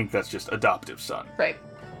 I think that's just adoptive son. Right.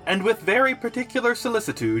 And with very particular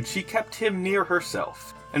solicitude she kept him near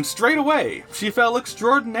herself. And straightway she fell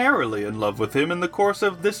extraordinarily in love with him in the course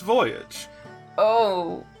of this voyage.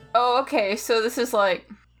 Oh, okay, so this is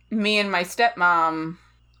me and my stepmom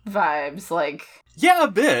vibes, Yeah, a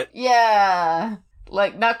bit. Yeah,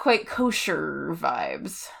 not quite kosher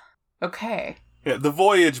vibes. Okay. Yeah, the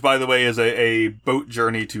voyage, by the way, is a boat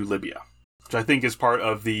journey to Libya, which I think is part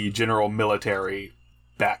of the general military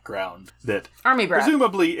background that Army brat.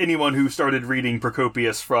 Presumably anyone who started reading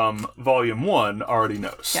Prokopios from Volume 1 already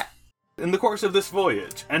knows. Yeah. In the course of this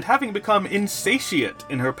voyage, and having become insatiate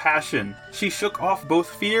in her passion, she shook off both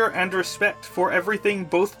fear and respect for everything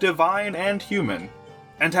both divine and human,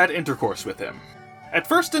 and had intercourse with him. At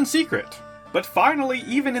first in secret, but finally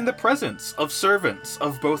even in the presence of servants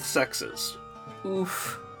of both sexes.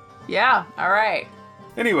 Oof. Yeah, alright.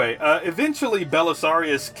 Anyway, eventually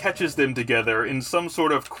Belisarius catches them together in some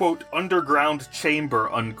sort of, quote, underground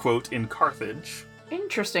chamber, unquote, in Carthage.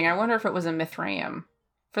 Interesting, I wonder if it was a Mithraeum.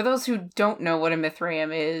 For those who don't know what a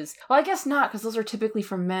Mithraeum is, well, I guess not, because those are typically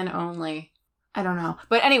for men only. I don't know.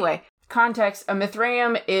 But anyway, context, a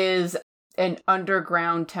Mithraeum is an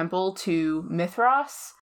underground temple to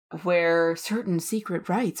Mithras, where certain secret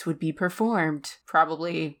rites would be performed,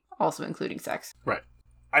 probably also including sex. Right.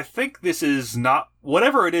 I think this is not,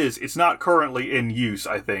 whatever it is, it's not currently in use,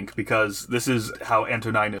 I think, because this is how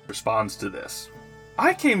Antonina responds to this.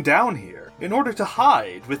 I came down here in order to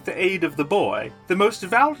hide, with the aid of the boy, the most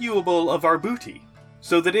valuable of our booty,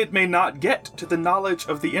 so that it may not get to the knowledge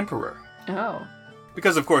of the Emperor. Oh.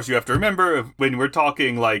 Because, of course, you have to remember, when we're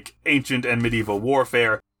talking, ancient and medieval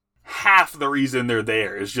warfare, half the reason they're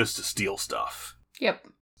there is just to steal stuff. Yep.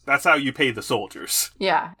 That's how you pay the soldiers.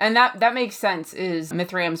 Yeah, and that makes sense, is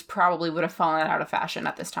Mithraeums probably would have fallen out of fashion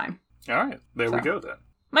at this time. Alright, there we go then.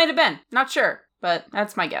 Might have been, not sure, but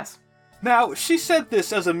that's my guess. Now, she said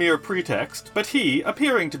this as a mere pretext, but he,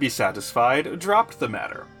 appearing to be satisfied, dropped the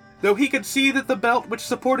matter. Though he could see that the belt which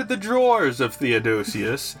supported the drawers of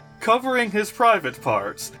Theodosius, covering his private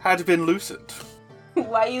parts, had been loosened.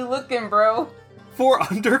 Why you looking, bro? For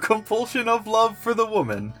under compulsion of love for the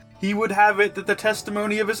woman, he would have it that the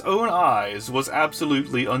testimony of his own eyes was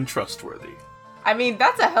absolutely untrustworthy. I mean,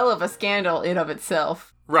 that's a hell of a scandal in of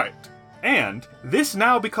itself. Right. And this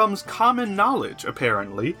now becomes common knowledge,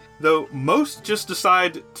 apparently, though most just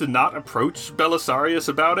decide to not approach Belisarius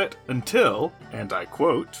about it until, and I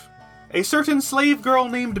quote, a certain slave girl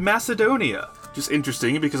named Macedonia. Just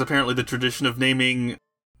interesting, because apparently the tradition of naming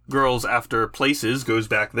girls after places goes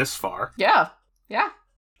back this far. Yeah.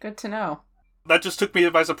 Good to know. That just took me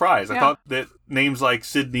by surprise. I thought that names like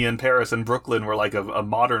Sydney and Paris and Brooklyn were a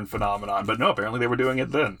modern phenomenon, but no, apparently they were doing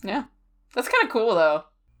it then. Yeah. That's kind of cool, though.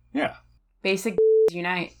 Yeah. Basic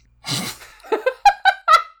unite.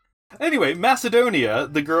 Anyway, Macedonia,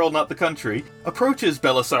 the girl not the country, approaches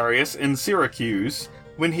Belisarius in Syracuse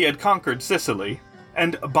when he had conquered Sicily,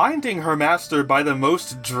 and binding her master by the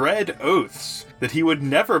most dread oaths that he would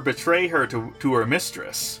never betray her to her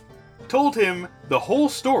mistress, told him the whole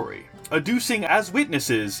story, adducing as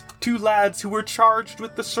witnesses 2 lads who were charged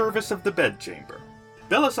with the service of the bedchamber.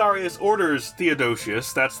 Belisarius orders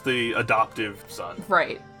Theodosius, that's the adoptive son,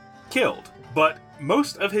 right, killed, but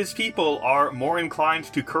most of his people are more inclined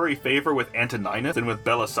to curry favor with Antoninus than with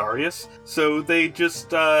Belisarius, so they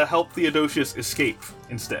just help Theodosius escape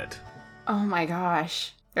instead. Oh my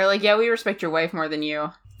gosh. They're like, yeah, we respect your wife more than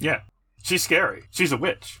you. Yeah. She's scary. She's a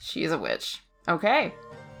witch. She's a witch. Okay.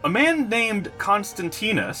 A man named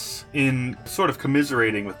Constantinus, in sort of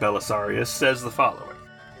commiserating with Belisarius, says the following.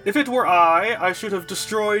 If it were I should have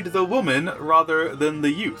destroyed the woman rather than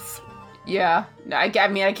the youth. Yeah. I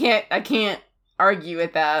mean, I can't argue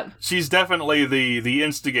with that. She's definitely the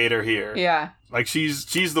instigator here. Yeah. Like,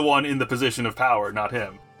 she's the one in the position of power, not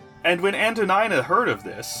him. And when Antonina heard of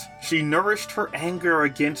this, she nourished her anger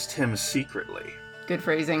against him secretly. Good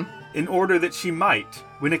phrasing. In order that she might,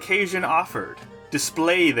 when occasion offered,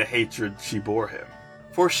 display the hatred she bore him.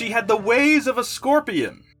 For she had the ways of a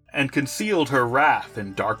scorpion, and concealed her wrath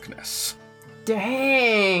in darkness.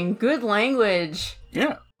 Dang, good language.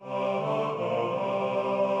 Yeah.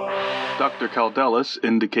 Dr. Caldelis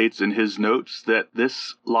indicates in his notes that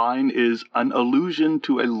this line is an allusion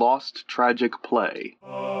to a lost tragic play.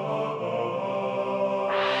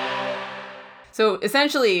 So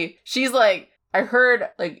essentially, she's like, I heard,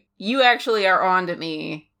 like, you actually are on to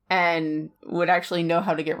me and would actually know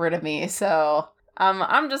how to get rid of me, so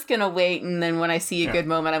I'm just gonna wait, and then when I see a good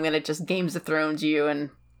moment, I'm gonna just Games of Thrones you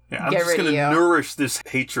and I'm get just rid of you. gonna nourish this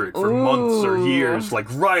hatred for months or years, like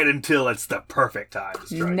right until it's the perfect time to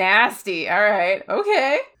strike. Nasty. Alright,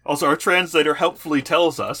 okay. Also, our translator helpfully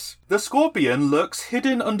tells us, the scorpion lurks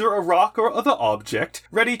hidden under a rock or other object,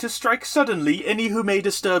 ready to strike suddenly any who may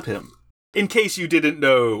disturb him. In case you didn't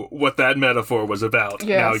know what that metaphor was about,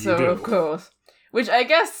 now you do. Of course. Which I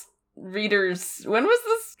guess readers, when was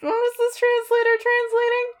this translator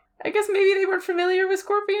translating? I guess maybe they weren't familiar with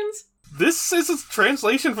scorpions? This is a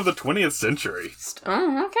translation from the 20th century.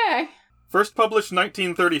 Oh, okay. First published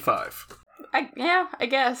 1935. I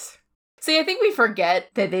guess. See, I think we forget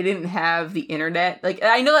that they didn't have the internet. Like,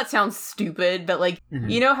 I know that sounds stupid, but like,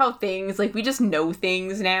 you know how things, like, we just know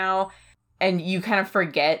things now, and you kind of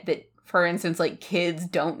forget that, for instance, like, kids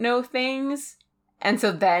don't know things. And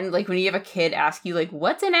so then, like, when you have a kid ask you, like,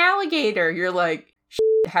 what's an alligator? You're like,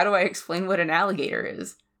 how do I explain what an alligator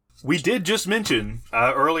is? We did just mention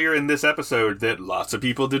earlier in this episode that lots of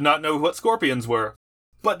people did not know what scorpions were.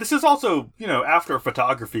 But this is also, after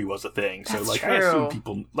photography was a thing. So, That's like, true. I assume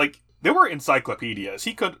people, like, there were encyclopedias.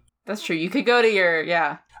 That's true. You could go to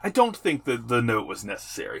yeah. I don't think that the note was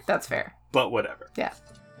necessary. That's fair. But whatever. Yeah.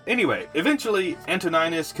 Anyway, eventually,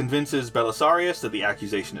 Antoninus convinces Belisarius that the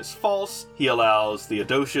accusation is false. He allows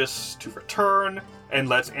Theodosius to return, and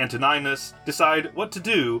lets Antoninus decide what to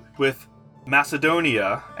do with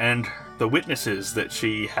Macedonia and the witnesses that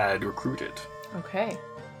she had recruited. Okay.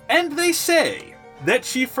 And they say that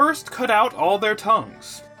she first cut out all their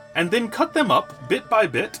tongues, and then cut them up bit by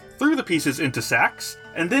bit, threw the pieces into sacks,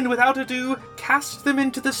 and then without ado cast them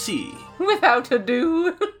into the sea. Without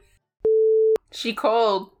ado. She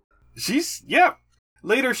cold. Yeah.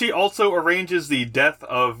 Later she also arranges the death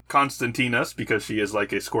of Constantinus because she is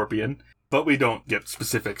like a scorpion. But we don't get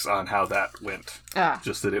specifics on how that went.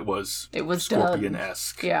 Just that it was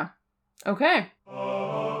scorpion-esque. Done. Yeah. Okay.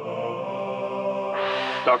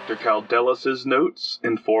 Dr. Caldelis' notes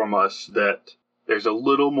inform us that there's a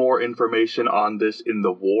little more information on this in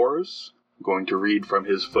the wars. I'm going to read from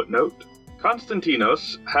his footnote.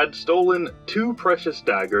 Constantinos had stolen 2 precious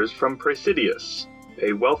daggers from Praesidius,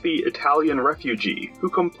 a wealthy Italian refugee who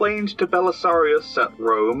complained to Belisarius at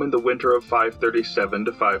Rome in the winter of 537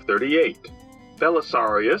 to 538.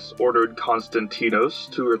 Belisarius ordered Constantinos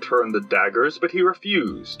to return the daggers, but he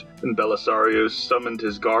refused, and Belisarius summoned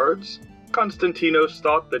his guards. Constantinos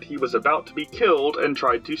thought that he was about to be killed and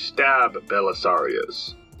tried to stab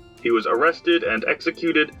Belisarius. He was arrested and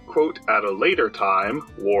executed, quote, at a later time,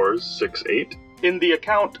 Wars 6-8. In the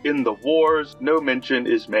account in the Wars, no mention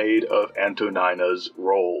is made of Antonina's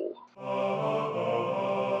role.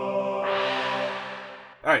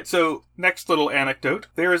 Alright, so, next little anecdote.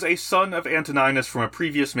 There is a son of Antoninus from a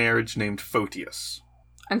previous marriage named Photius.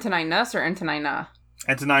 Antoninus or Antonina?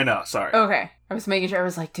 Antonina, sorry. Okay. I was making sure. I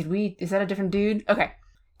was like, is that a different dude? Okay.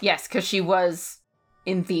 Yes, because she was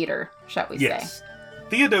in theater, shall we say.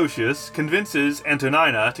 Theodosius convinces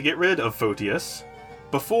Antonina to get rid of Photius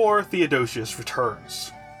before Theodosius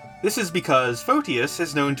returns. This is because Photius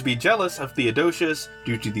is known to be jealous of Theodosius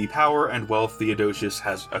due to the power and wealth Theodosius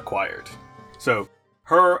has acquired. So,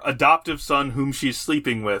 her adoptive son whom she's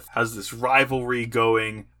sleeping with has this rivalry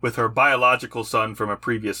going with her biological son from a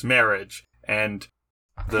previous marriage, and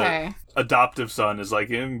the adoptive son is like,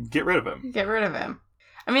 get rid of him. Get rid of him.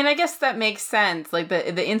 I mean, I guess that makes sense. Like,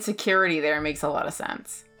 the insecurity there makes a lot of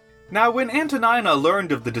sense. Now, when Antonina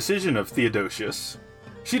learned of the decision of Theodosius,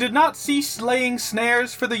 she did not cease laying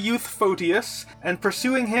snares for the youth Photius and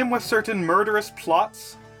pursuing him with certain murderous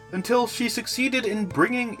plots, until she succeeded in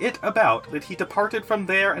bringing it about that he departed from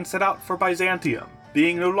there and set out for Byzantium,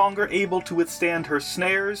 being no longer able to withstand her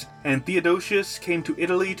snares, and Theodosius came to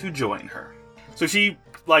Italy to join her. So she,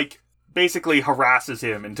 basically harasses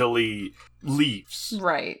him until he leaves.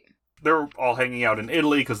 Right. They're all hanging out in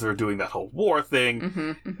Italy because they're doing that whole war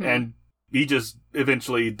thing, and he just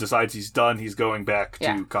eventually decides he's done, he's going back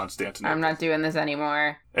to Constantinople. I'm not doing this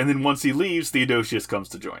anymore. And then once he leaves, Theodosius comes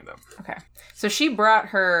to join them. Okay. So she brought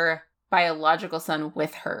her biological son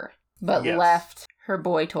with her, but left her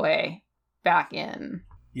boy toy back in.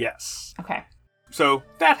 Yes. Okay. So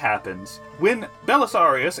that happens. When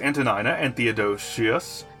Belisarius, Antonina, and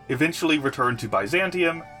Theodosius eventually return to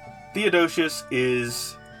Byzantium, Theodosius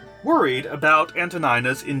is worried about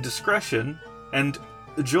Antonina's indiscretion and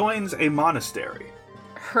joins a monastery.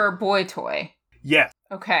 Her boy toy. Yes.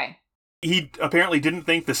 Okay. He apparently didn't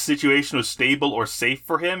think the situation was stable or safe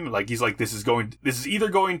for him. He's like, this is either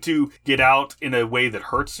going to get out in a way that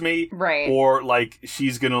hurts me, right, or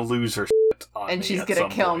she's gonna lose her shit on me. And she's gonna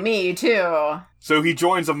kill me too. So he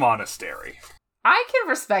joins a monastery. I can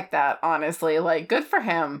respect that, honestly. Good for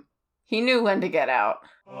him. He knew when to get out.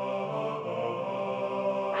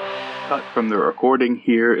 Cut from the recording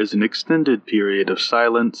here is an extended period of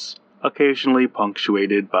silence, occasionally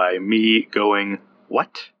punctuated by me going,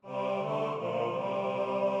 "What?"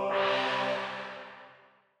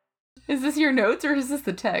 Is this your notes or is this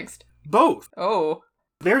the text? Both. Oh.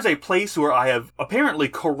 There's a place where I have apparently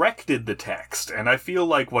corrected the text, and I feel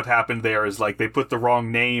like what happened there is they put the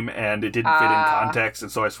wrong name and it didn't fit in context,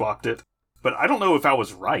 and so I swapped it. But I don't know if I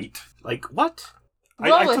was right. What?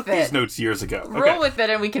 I took these notes years ago. Roll with it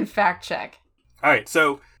and we can fact check. Alright,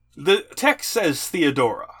 so the text says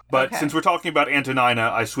Theodora, but since we're talking about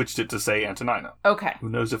Antonina, I switched it to say Antonina. Okay. Who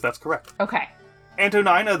knows if that's correct? Okay.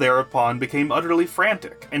 Antonina thereupon became utterly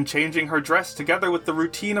frantic, and changing her dress together with the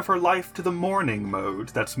routine of her life to the mourning mode,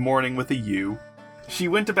 that's mourning with a U, she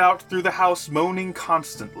went about through the house moaning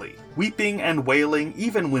constantly, weeping and wailing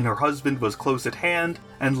even when her husband was close at hand,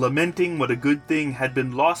 and lamenting what a good thing had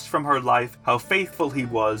been lost from her life, how faithful he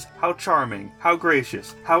was, how charming, how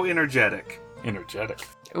gracious, how energetic. Energetic.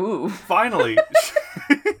 Ooh. Finally...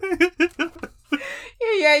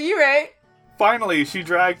 yeah, you're right. Finally, she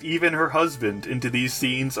dragged even her husband into these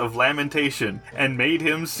scenes of lamentation and made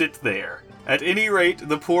him sit there. At any rate,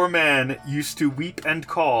 the poor man used to weep and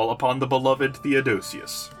call upon the beloved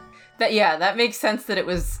Theodosius. That makes sense that it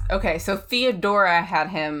was... Okay, so Theodora had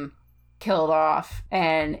him killed off,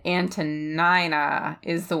 and Antonina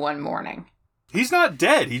is the one mourning. He's not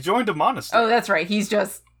dead. He joined a monastery. Oh, that's right. He's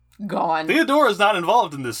just gone. Theodora's not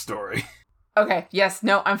involved in this story. Okay, yes,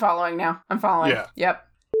 no, I'm following now. I'm following. Yeah. Yep.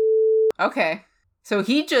 Okay. So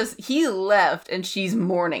he left and she's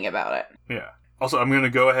mourning about it. Yeah. Also, I'm going to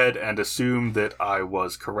go ahead and assume that I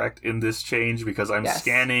was correct in this change because I'm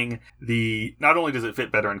scanning not only does it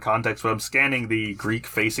fit better in context, but I'm scanning the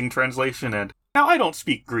Greek-facing translation, and now I don't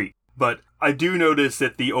speak Greek, but I do notice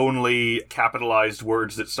that the only capitalized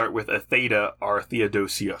words that start with a theta are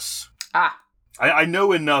Theodosius. Ah. I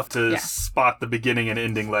know enough to spot the beginning and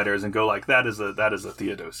ending letters and go that is a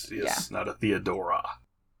Theodosius, not a Theodora.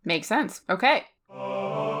 Makes sense. Okay.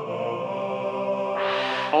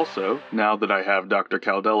 Also, now that I have Dr.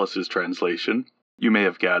 Caldelis' translation, you may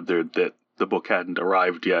have gathered that the book hadn't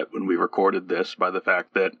arrived yet when we recorded this by the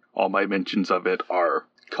fact that all my mentions of it are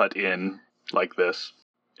cut in like this.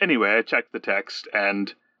 Anyway, I checked the text,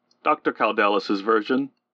 and Dr. Caldelis' version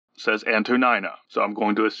says Antonina, so I'm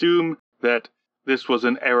going to assume that this was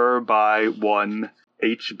an error by one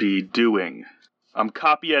H.B. Dewing. I'm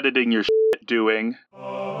copy editing your shit, Dewing.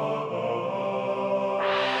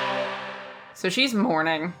 So she's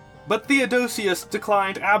mourning. But Theodosius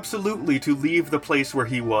declined absolutely to leave the place where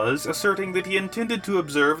he was, asserting that he intended to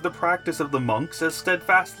observe the practice of the monks as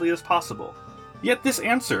steadfastly as possible. Yet this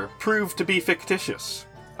answer proved to be fictitious.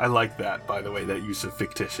 I like that, by the way, that use of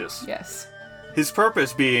fictitious. Yes. His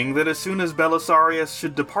purpose being that as soon as Belisarius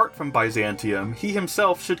should depart from Byzantium, he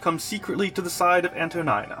himself should come secretly to the side of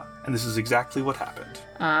Antonina. And this is exactly what happened.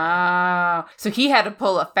 Ah, so he had to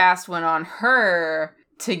pull a fast one on her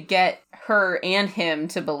to get her and him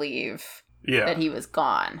to believe that he was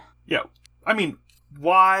gone. Yeah. I mean,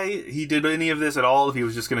 why he did any of this at all, if he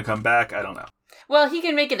was just going to come back, I don't know. Well, he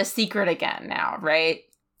can make it a secret again now, right?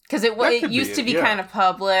 Because it used to be kind of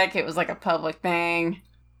public. It was like a public thing.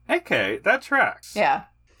 Okay, that tracks. Yeah.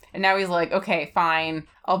 And now he's like, okay, fine,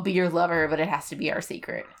 I'll be your lover, but it has to be our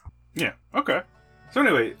secret. Yeah, okay. So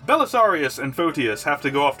anyway, Belisarius and Photius have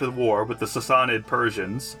to go off to the war with the Sassanid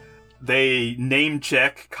Persians. They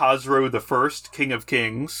name-check Khosrow I, King of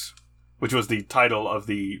Kings, which was the title of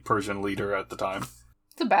the Persian leader at the time.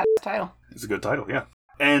 It's a bad title. It's a good title, yeah.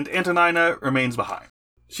 And Antonina remains behind.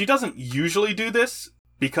 She doesn't usually do this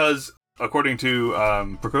because, according to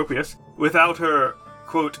Prokopios, without her,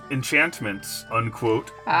 quote, enchantments,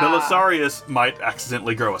 unquote, Belisarius might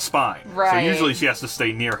accidentally grow a spine. Right. So usually she has to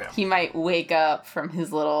stay near him. He might wake up from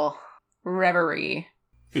his little reverie.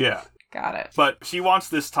 Yeah. Got it. But she wants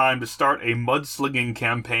this time to start a mudslinging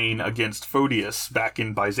campaign against Photius back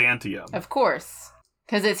in Byzantium. Of course.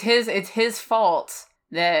 Because it's his fault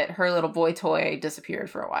that her little boy toy disappeared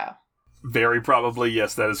for a while. Very probably,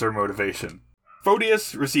 yes, that is her motivation.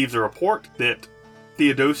 Photius receives a report that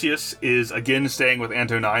Theodosius is again staying with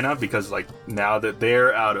Antonina because, now that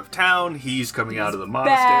they're out of town, he's coming out of the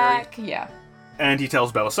monastery. Back. Yeah. And he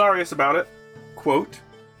tells Belisarius about it. Quote,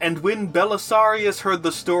 "And when Belisarius heard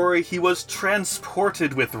the story, he was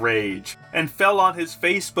transported with rage, and fell on his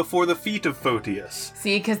face before the feet of Photius."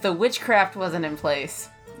 See, because the witchcraft wasn't in place.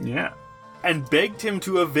 Yeah. "And begged him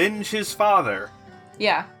to avenge his father."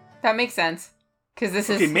 Yeah, that makes sense. Because this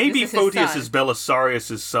is maybe this is Photius his is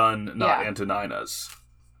Belisarius' son, not Yeah. Antonina's.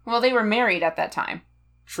 Well, they were married at that time.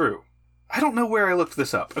 True. I don't know where I looked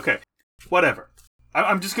this up. Okay, whatever.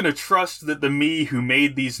 I'm just gonna trust that the me who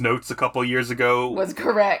made these notes a couple years ago... Was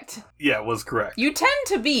correct. Yeah, was correct. You tend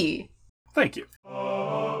to be. Thank you.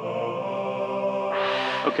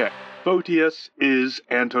 Okay, Photius is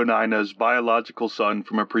Antonina's biological son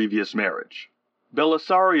from a previous marriage.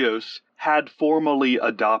 Belisarius had formally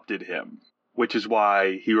adopted him, which is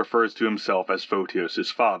why he refers to himself as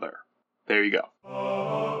Photius' father. There you go.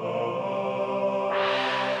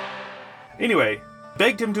 Anyway,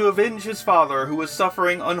 begged him to avenge his father who was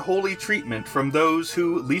suffering unholy treatment from those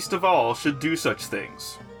who, least of all, should do such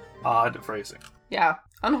things. Odd phrasing. Yeah.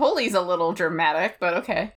 Unholy's a little dramatic, but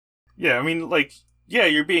okay. Yeah, I mean,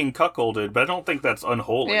 you're being cuckolded, but I don't think that's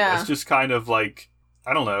unholy. Yeah. It's just kind of I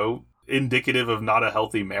don't know, indicative of not a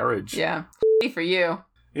healthy marriage. Yeah. For you.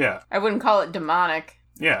 Yeah. I wouldn't call it demonic.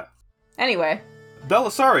 Yeah. Anyway.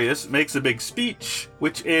 Belisarius makes a big speech,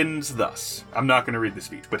 which ends thus. I'm not going to read the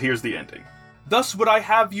speech, but here's the ending. "Thus would I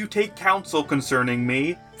have you take counsel concerning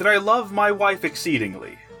me, that I love my wife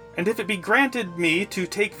exceedingly. And if it be granted me to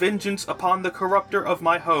take vengeance upon the corrupter of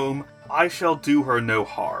my home, I shall do her no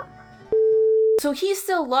harm." So he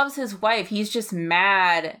still loves his wife. He's just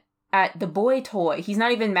mad at the boy toy. He's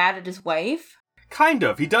not even mad at his wife? Kind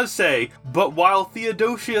of. He does say, "But while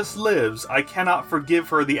Theodosius lives, I cannot forgive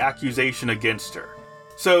her the accusation against her."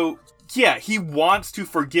 So, yeah, he wants to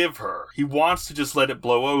forgive her. He wants to just let it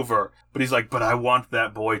blow over. But he's like, "But I want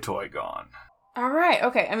that boy toy gone." Alright,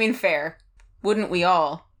 okay. I mean, fair. Wouldn't we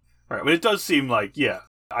all? Right, but it does seem yeah,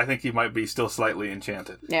 I think he might be still slightly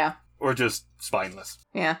enchanted. Yeah. Or just spineless.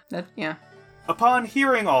 Yeah. Upon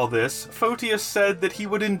hearing all this, Photius said that he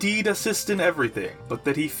would indeed assist in everything, but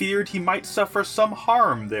that he feared he might suffer some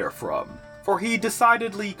harm therefrom, for he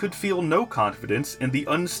decidedly could feel no confidence in the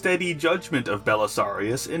unsteady judgment of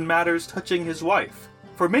Belisarius in matters touching his wife.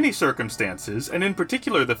 For many circumstances, and in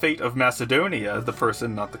particular the fate of Macedonia, the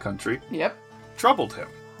person, not the country, Yep. troubled him.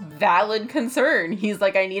 Valid concern. He's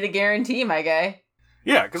like, I need a guarantee, my guy.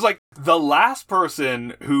 Yeah, because the last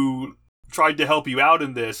person who tried to help you out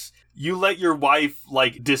in this, you let your wife,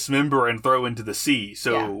 dismember and throw into the sea,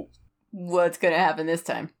 so... Yeah. What's gonna happen this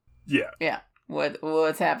time? Yeah. Yeah.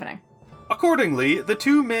 What's happening? Accordingly, the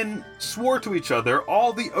two men swore to each other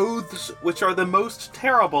all the oaths which are the most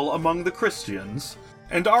terrible among the Christians,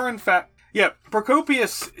 and are in fact... Yeah,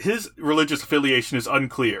 Prokopios, his religious affiliation is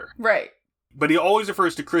unclear. Right. But he always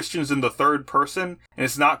refers to Christians in the third person, and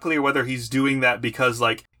it's not clear whether he's doing that because,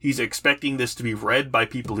 he's expecting this to be read by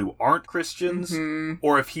people who aren't Christians,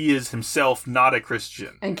 or if he is himself not a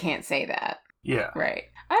Christian. And can't say that. Yeah. Right.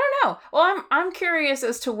 I don't know. Well, I'm curious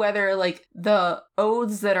as to whether, the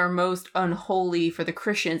oaths that are most unholy for the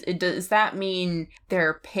Christians, does that mean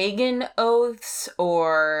they're pagan oaths,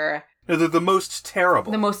 or... No, they're the most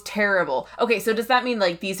terrible. The most terrible. Okay, so does that mean,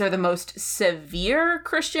 these are the most severe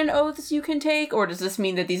Christian oaths you can take? Or does this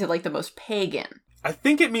mean that these are, the most pagan? I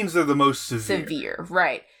think it means they're the most severe. Severe,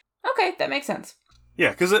 right. Okay, that makes sense. Yeah,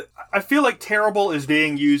 because I feel like terrible is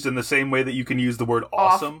being used in the same way that you can use the word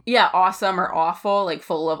awesome. Yeah, awesome or awful,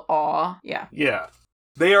 full of awe. Yeah. Yeah.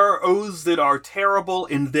 They are oaths that are terrible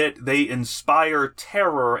in that they inspire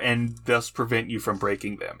terror and thus prevent you from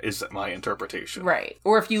breaking them, is my interpretation. Right.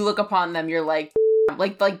 Or if you look upon them, you're like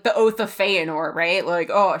the Oath of Feanor,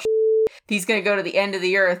 right? He's gonna go to the end of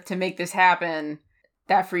the earth to make this happen.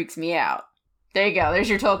 That freaks me out. There you go. There's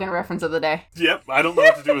your Tolkien reference of the day. Yep, I don't know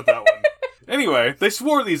what to do with that one. Anyway, they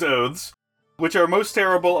swore these oaths, which are most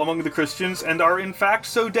terrible among the Christians, and are in fact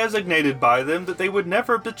so designated by them that they would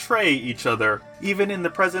never betray each other, even in the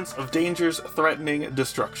presence of dangers threatening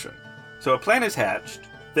destruction. So a plan is hatched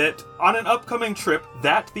that, on an upcoming trip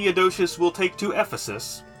that Theodosius will take to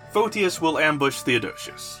Ephesus, Photius will ambush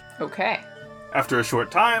Theodosius. Okay. After a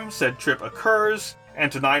short time, said trip occurs,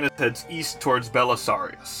 Antoninus heads east towards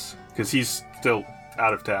Belisarius, because he's still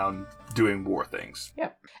out of town doing war things.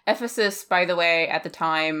 Yep. Ephesus, by the way, at the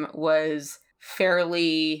time was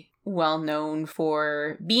fairly well known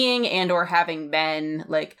for being and or having been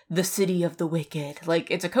like the city of the wicked.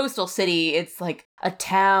 Like, it's a coastal city. It's like a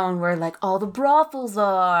town where like all the brothels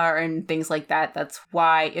are and things like that. That's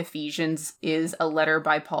why Ephesians is a letter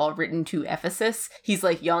by Paul written to Ephesus. He's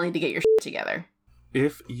like, y'all need to get your shit together.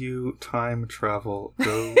 If you time travel,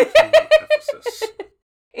 go to Ephesus.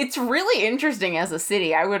 It's really interesting as a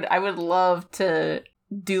city. I would love to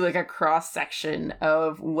do like a cross-section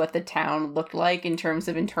of what the town looked like in terms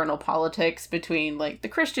of internal politics between like the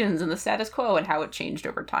Christians and the status quo and how it changed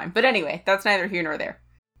over time. But anyway, that's neither here nor there.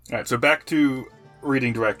 Alright, so back to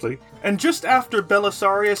reading directly. And just after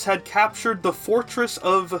Belisarius had captured the fortress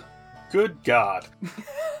of... Good God.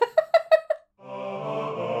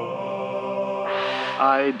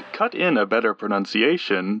 I'd cut in a better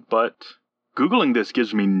pronunciation, but Googling this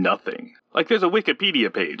gives me nothing. Like, there's a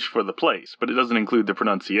Wikipedia page for the place, but it doesn't include the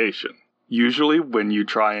pronunciation. Usually, when you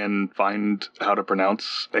try and find how to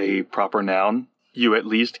pronounce a proper noun, you at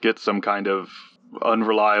least get some kind of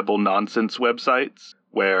unreliable nonsense websites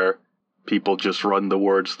where people just run the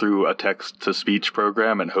words through a text-to-speech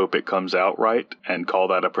program and hope it comes out right and call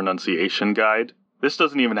that a pronunciation guide. This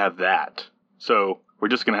doesn't even have that. So, we're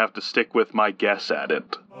just going to have to stick with my guess at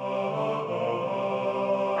it.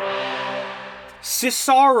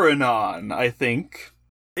 Sisauranon, I think.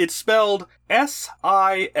 It's spelled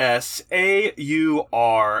Sisauranon.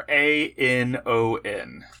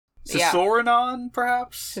 Sisauranon,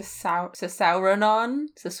 perhaps?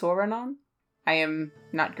 Sisauranon? I am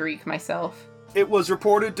not Greek myself. It was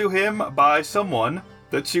reported to him by someone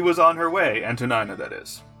that she was on her way, Antonina, that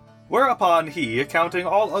is. Whereupon he, accounting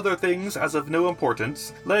all other things as of no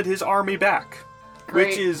importance, led his army back. Great.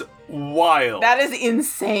 Which is wild. That is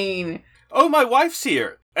insane. Oh, my wife's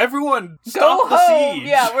here! Everyone, stop the siege!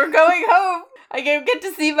 Yeah, we're going home! I get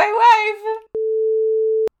to see my wife!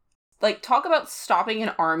 Like, talk about stopping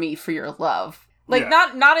an army for your love. Like,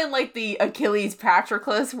 yeah. not in, like, the Achilles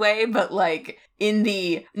Patroclus way, but, like, in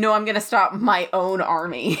the, no, I'm gonna stop my own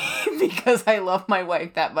army because I love my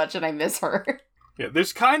wife that much and I miss her. Yeah,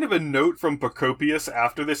 there's kind of a note from Prokopios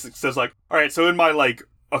after this that says, like, alright, so in my, like,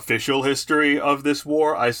 official history of this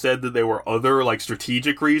war, I said that there were other, like,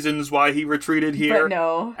 strategic reasons why he retreated here. But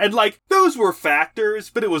no. And, like, those were factors,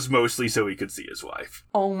 but it was mostly so he could see his wife.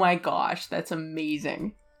 Oh my gosh, that's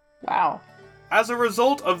amazing. Wow. As a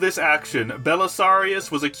result of this action,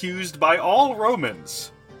 Belisarius was accused by all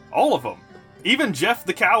Romans. All of them. Even Jeff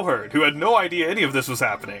the cowherd, who had no idea any of this was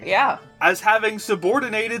happening. Yeah. As having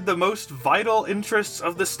subordinated the most vital interests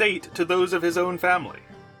of the state to those of his own family.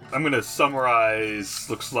 I'm going to summarize,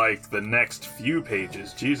 looks like, the next few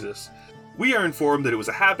pages. Jesus. We are informed that it was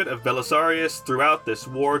a habit of Belisarius throughout this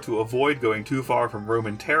war to avoid going too far from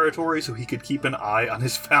Roman territory so he could keep an eye on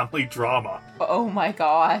his family drama. Oh my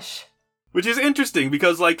gosh. Which is interesting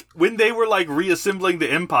because, like, when they were, like, reassembling the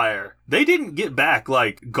Empire, they didn't get back,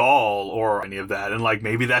 like, Gaul or any of that. And, like,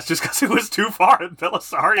 maybe that's just because it was too far and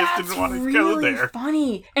Belisarius didn't want to go there. That's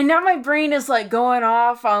funny. And now my brain is, like, going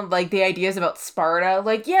off on, like, the ideas about Sparta.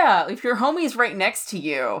 Like, yeah, if your homie's right next to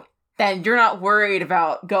you, then you're not worried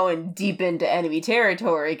about going deep into enemy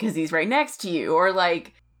territory because he's right next to you. Or,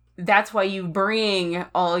 like, that's why you bring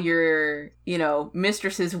all your, you know,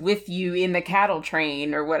 mistresses with you in the cattle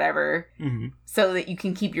train or whatever, so that you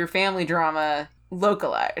can keep your family drama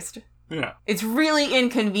localized. Yeah. It's really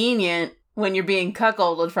inconvenient when you're being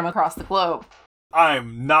cuckolded from across the globe.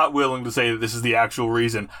 I'm not willing to say that this is the actual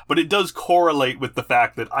reason, but it does correlate with the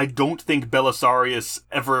fact that I don't think Belisarius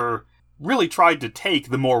ever really tried to take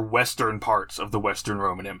the more western parts of the Western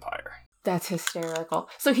Roman Empire. That's hysterical.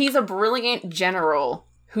 So he's a brilliant general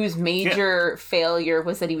whose major failure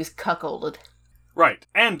was that he was cuckolded. Right.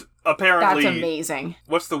 And apparently... That's amazing.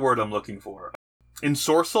 What's the word I'm looking for?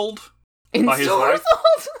 Ensorcelled? Ensorcelled? By his wife?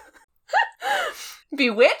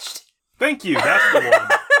 Bewitched? Thank you, that's the one.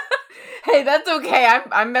 Hey, that's okay.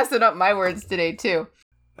 I'm messing up my words today, too.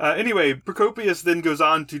 Anyway, Prokopios then goes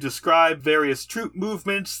on to describe various troop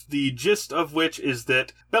movements, the gist of which is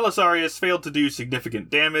that Belisarius failed to do significant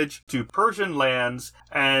damage to Persian lands,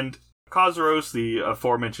 and Khosros, the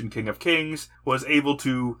aforementioned King of Kings, was able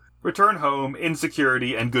to return home in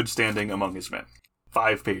security and good standing among his men.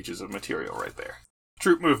 5 pages of material right there.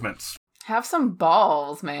 Troop movements. Have some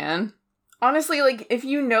balls, man. Honestly, like, if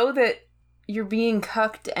you know that you're being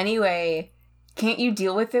cucked anyway, can't you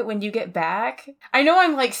deal with it when you get back? I know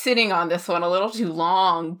I'm, like, sitting on this one a little too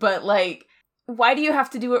long, but, like, why do you have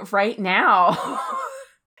to do it right now?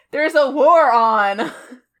 There's a war on.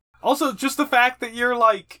 Also, just the fact that you're,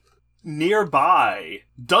 like, nearby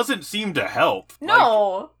doesn't seem to help.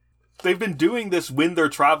 No. Like, they've been doing this when they're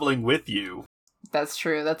traveling with you. That's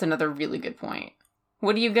true. That's another really good point.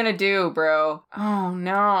 What are you gonna do, bro? Oh,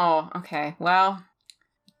 no. Okay, well,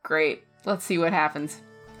 great. Let's see what happens.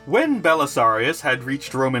 When Belisarius had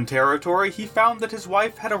reached Roman territory, he found that his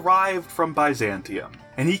wife had arrived from Byzantium,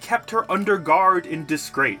 and he kept her under guard in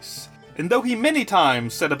disgrace. And though he many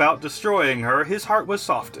times set about destroying her, his heart was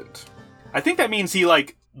softened. I think that means he,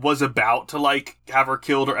 like, was about to, like, have her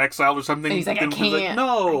killed or exiled or something. And he's like, I can't.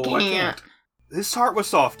 No, I can't. His heart was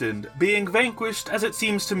softened, being vanquished, as it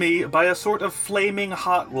seems to me, by a sort of flaming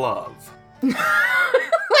hot love.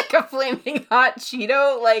 Like a flaming hot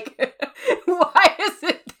Cheeto? Like, why is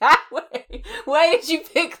it that way? Why did you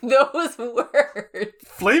pick those words?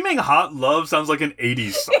 Flaming hot love sounds like an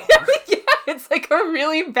 80s song. Yeah, it's like a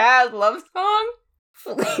really bad love song.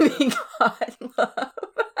 Flaming hot love.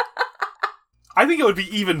 I think it would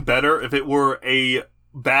be even better if it were a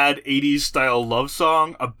bad 80s style love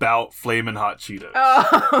song about flaming hot Cheetos.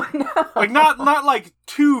 Oh, no. Like, not like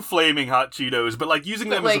 2 flaming hot Cheetos, but like using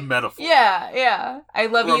them as a metaphor. Yeah. I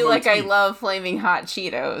love Or you like I motif. love flaming hot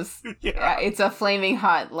Cheetos. Yeah. It's a flaming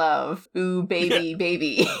hot love. Ooh, baby,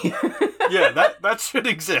 baby. Yeah, that should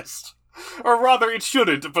exist. Or rather, it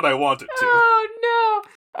shouldn't, but I want it to. Oh,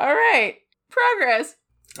 no. All right. Progress.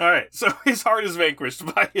 Alright, so his heart is vanquished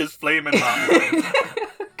by his flaming hot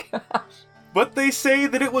love. Gosh. But they say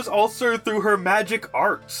that it was also through her magic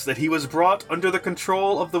arts that he was brought under the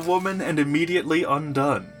control of the woman and immediately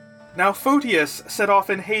undone. Now Photius set off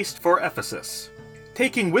in haste for Ephesus,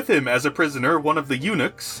 taking with him as a prisoner one of the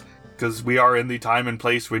eunuchs, because we are in the time and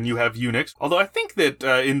place when you have eunuchs, although I think that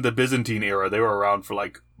in the Byzantine era they were around for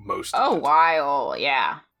like most of it. A while,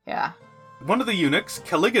 yeah. One of the eunuchs,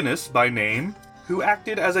 Caligonus by name, who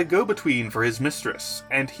acted as a go-between for his mistress,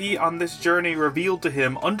 and he on this journey revealed to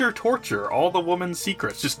him under torture all the woman's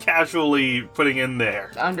secrets, just casually putting in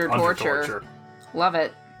there. Under torture. Love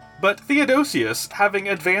it. But Theodosius, having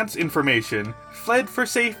advance information, fled for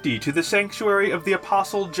safety to the sanctuary of the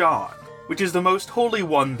Apostle John, which is the most holy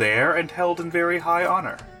one there and held in very high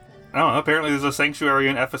honor. I don't know, apparently there's a sanctuary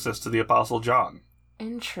in Ephesus to the Apostle John.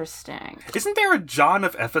 Interesting. Isn't there a John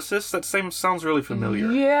of Ephesus? That sounds really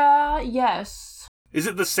familiar. Yeah, yes. Is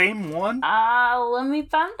it the same one? Let me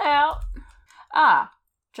find out.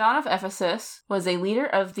 John of Ephesus was a leader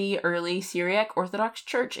of the early Syriac Orthodox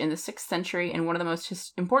Church in the 6th century and one of the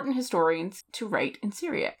most important historians to write in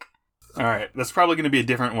Syriac. Alright, that's probably going to be a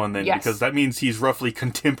different one then, yes. Because that means he's roughly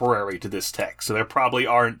contemporary to this text, so there probably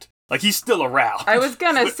aren't... Like, he's still around. I was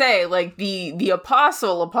gonna say, like, the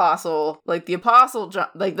apostle, like, the apostle John,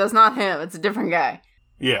 like, that's not him, it's a different guy.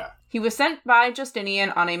 Yeah. He was sent by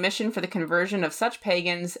Justinian on a mission for the conversion of such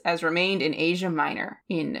pagans as remained in Asia Minor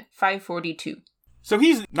in 542. So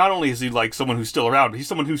he's, not only is he like someone who's still around, he's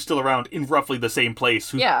someone who's still around in roughly the same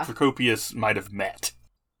place who Prokopios might have met.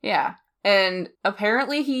 Yeah. And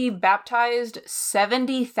apparently he baptized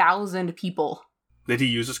 70,000 people. Did he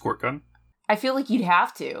use a squirt gun? I feel like you'd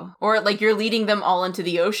have to. Or like you're leading them all into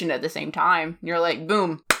the ocean at the same time. You're like,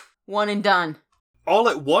 boom, one and done. All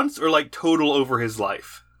at once or like total over his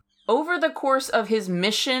life? Over the course of his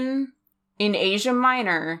mission in Asia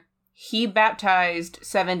Minor, he baptized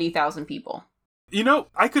 70,000 people. You know,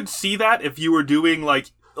 I could see that if you were doing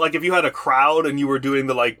like if you had a crowd and you were doing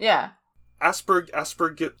the like... Yeah. what's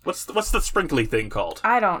the sprinkly thing called?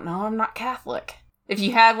 I don't know, I'm not Catholic. If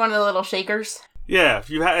you had one of the little shakers. Yeah, if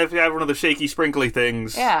you had one of the shaky sprinkly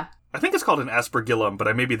things. Yeah. I think it's called an aspergillum, but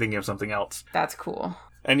I may be thinking of something else. That's cool.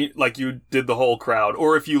 And you did the whole crowd,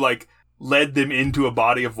 or if you like led them into a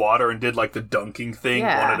body of water and did like the dunking thing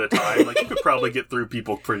one at a time, like you could probably get through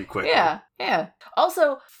people pretty quickly. Yeah.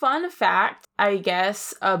 Also, fun fact, I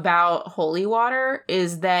guess, about holy water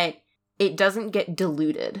is that it doesn't get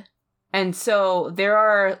diluted. And so there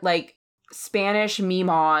are like Spanish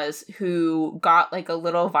mimas who got like a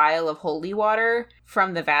little vial of holy water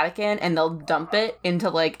from the Vatican and they'll dump it into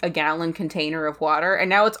like a gallon container of water and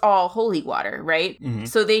now it's all holy water, right? Mm-hmm.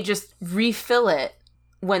 So they just refill it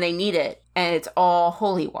when they need it and it's all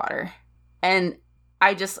holy water. And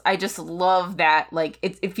I just love that, like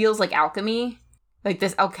it feels like alchemy, like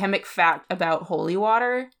this alchemic fact about holy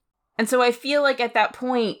water. And so I feel like at that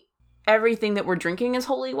point, everything that we're drinking is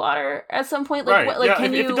holy water at some point. Right.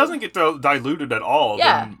 Can if it doesn't get diluted at all,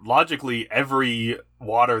 then logically every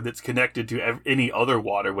water that's connected to any other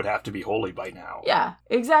water would have to be holy by now. Yeah,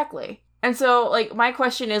 exactly. And so, like, my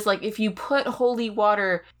question is, like, if you put holy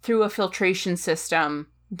water through a filtration system,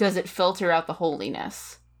 does it filter out the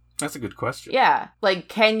holiness? That's a good question. Yeah.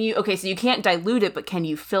 Like, so you can't dilute it, but can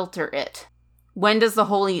you filter it? When does the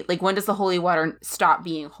holy water stop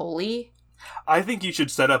being holy? I think you should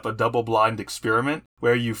set up a double-blind experiment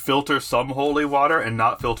where you filter some holy water and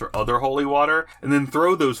not filter other holy water, and then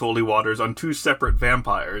throw those holy waters on 2 separate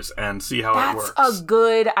vampires and see how it works. That's a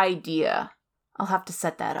good idea. I'll have to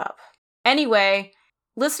set that up. Anyway,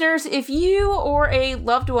 listeners, if you or a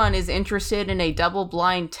loved one is interested in a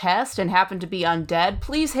double-blind test and happen to be undead,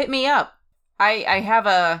 please hit me up. I have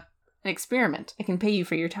an experiment. I can pay you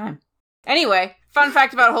for your time. Anyway, fun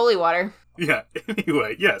fact about holy water. Yeah,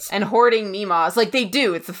 anyway, yes. And hoarding Mimas. Like, they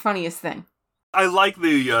do. It's the funniest thing. I like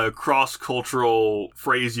the cross-cultural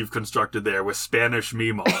phrase you've constructed there with Spanish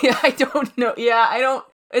Mima. Yeah, I don't know. Yeah,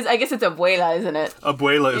 I guess it's abuela, isn't it?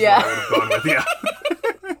 Abuela is what I would have gone with, yeah.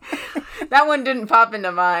 That one didn't pop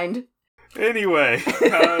into mind. Anyway,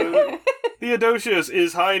 Theodosius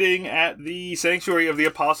is hiding at the sanctuary of the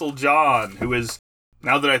Apostle John, who is,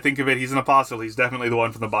 now that I think of it, he's an apostle. He's definitely the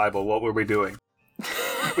one from the Bible. What were we doing?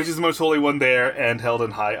 Which is the most holy one there and held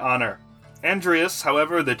in high honor. Andreas,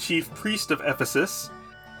 however, the chief priest of Ephesus,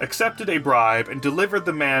 accepted a bribe and delivered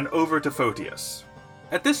the man over to Photius.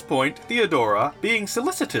 At this point, Theodora, being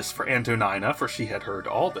solicitous for Antonina, for she had heard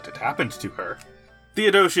all that had happened to her,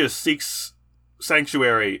 Theodosius seeks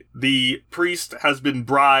sanctuary. The priest has been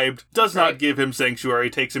bribed, does not give him sanctuary,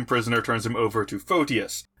 takes him prisoner, turns him over to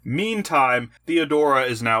Photius. Meantime, Theodora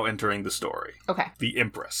is now entering the story. Okay. The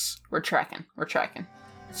Empress. We're tracking.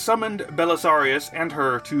 Summoned Belisarius and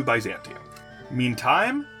her to Byzantium.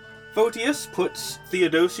 Meantime, Photius puts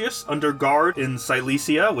Theodosius under guard in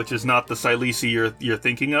Cilicia, which is not the Cilicia you're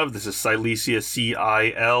thinking of. This is Cilicia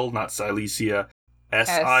C-I-L, not Cilicia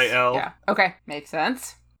S-I-L. Yeah. Okay. Makes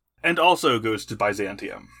sense. And also goes to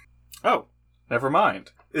Byzantium. Oh, never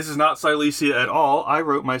mind. This is not Cilicia at all. I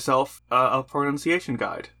wrote myself a pronunciation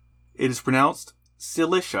guide. It is pronounced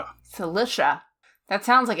Cilicia. Cilicia. That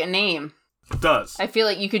sounds like a name. It does. I feel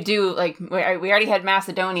like you could do, like, we already had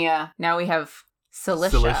Macedonia. Now we have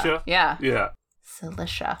Cilicia. Cilicia? Yeah. Yeah.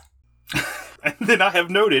 Cilicia. And then I have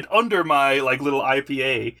noted under my, little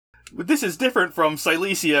IPA, this is different from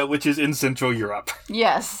Cilicia, which is in Central Europe.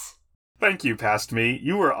 Yes. Thank you, past me.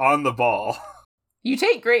 You were on the ball. You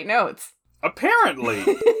take great notes. Apparently.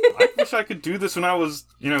 I wish I could do this when I was,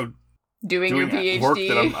 doing your PhD. Work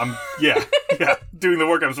that I'm doing the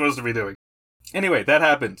work I'm supposed to be doing. Anyway, that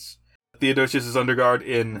happens. Theodosius is under guard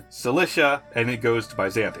in Cilicia, and it goes to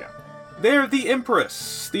Byzantium. There, the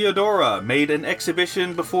Empress, Theodora, made an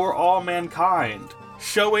exhibition before all mankind,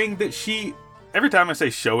 showing that she... Every time I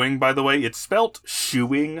say showing, by the way, it's spelt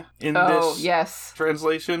shooing in this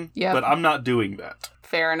translation, but I'm not doing that.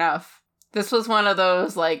 Fair enough. This was one of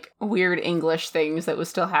those, weird English things that was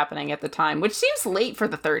still happening at the time, which seems late for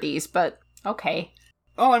the 30s, but okay.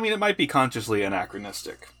 Oh, I mean, it might be consciously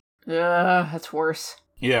anachronistic. That's worse.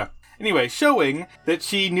 Yeah. Anyway, showing that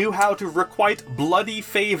she knew how to requite bloody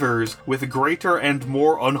favors with greater and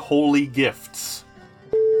more unholy gifts.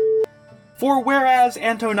 For whereas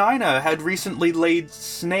Antonina had recently laid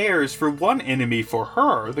snares for one enemy for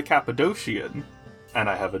her, the Cappadocian, and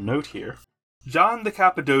I have a note here, John the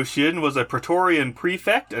Cappadocian was a Praetorian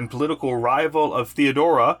prefect and political rival of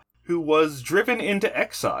Theodora, who was driven into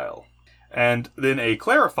exile. And then a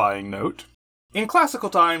clarifying note. In classical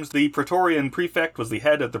times, the Praetorian prefect was the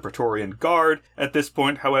head of the Praetorian Guard. At this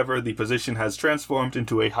point, however, the position has transformed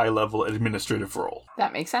into a high-level administrative role.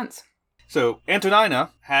 That makes sense. So,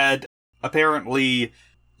 Antonina had apparently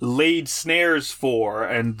laid snares for,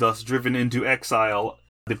 and thus driven into exile,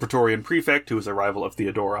 the Praetorian prefect, who was a rival of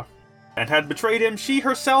Theodora. And had betrayed him, she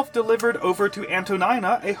herself delivered over to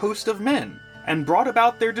Antonina a host of men, and brought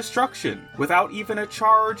about their destruction, without even a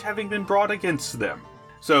charge having been brought against them.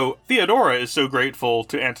 So, Theodora is so grateful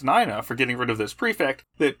to Antonina for getting rid of this prefect,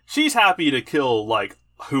 that she's happy to kill,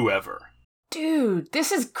 whoever. Dude,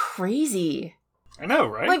 this is crazy. I know,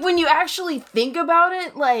 right? When you actually think about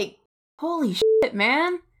it, holy shit,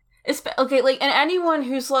 man. And anyone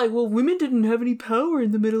who's well, women didn't have any power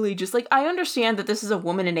in the Middle Ages. I understand that this is a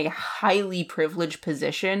woman in a highly privileged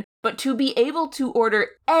position, but to be able to order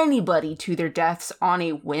anybody to their deaths on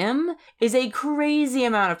a whim is a crazy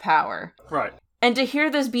amount of power. Right. And to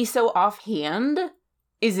hear this be so offhand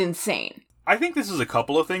is insane. I think this is a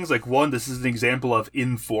couple of things. One, this is an example of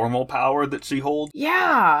informal power that she holds.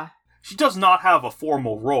 Yeah. She does not have a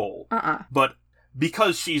formal role. But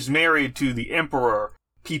because she's married to the emperor,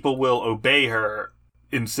 people will obey her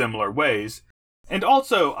in similar ways. And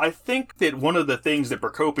also, I think that one of the things that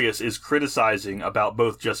Prokopios is criticizing about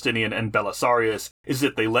both Justinian and Belisarius is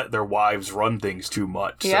that they let their wives run things too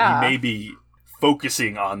much. Yeah. So he may be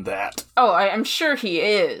focusing on that. Oh, I'm sure he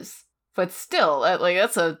is. But still,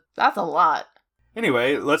 that's a lot.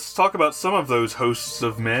 Anyway, let's talk about some of those hosts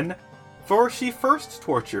of men. For she first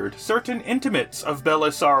tortured certain intimates of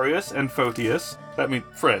Belisarius and Photius, that means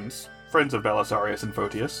friends of Belisarius and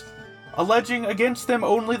Photius, alleging against them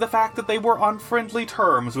only the fact that they were on friendly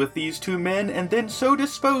terms with these two men, and then so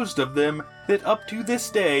disposed of them that up to this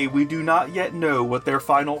day we do not yet know what their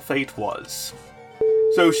final fate was.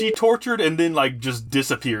 So she tortured and then, just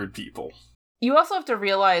disappeared people. You also have to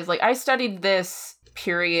realize, I studied this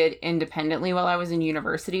period independently while I was in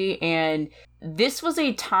university, and this was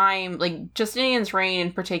a time, Justinian's reign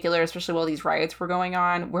in particular, especially while these riots were going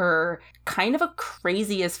on, were kind of a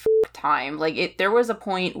crazy as time. There was a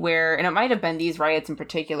point where, and it might have been these riots in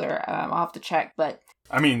particular, I'll have to check, but...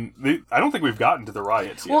 I mean, I don't think we've gotten to the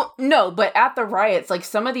riots yet. Well, no, but at the riots,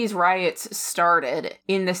 some of these riots started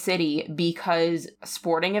in the city because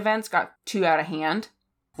sporting events got too out of hand.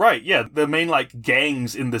 Right, yeah. The main,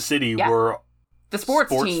 gangs in the city were... The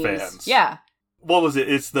sports teams. Fans. Yeah. What was it?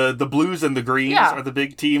 It's the blues and the greens are the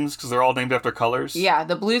big teams because they're all named after colors. Yeah,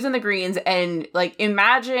 the blues and the greens. And,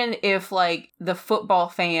 imagine if, the football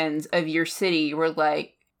fans of your city were,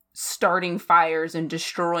 starting fires and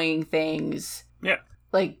destroying things. Yeah.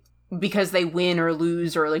 Because they win or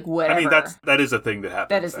lose or, whatever. I mean, that is a thing that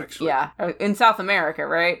happens, actually. Yeah. In South America,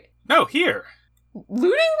 right? No, here. Looting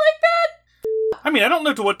like that? I mean, I don't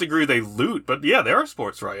know to what degree they loot, but yeah, there are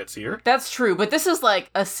sports riots here. That's true, but this is a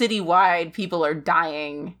citywide, people are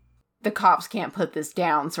dying, the cops can't put this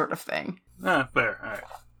down sort of thing. Fair, alright.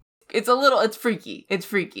 It's freaky. It's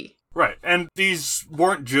freaky. Right, and these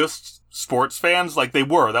weren't just sports fans, they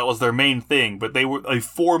were, that was their main thing, but they were a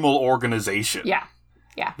formal organization. Yeah.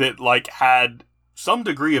 That, had some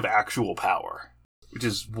degree of actual power, which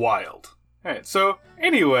is wild. Alright, so,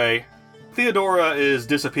 anyway, Theodora is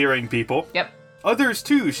disappearing people. Yep. Others,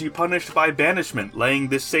 too, she punished by banishment, laying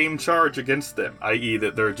this same charge against them, i.e.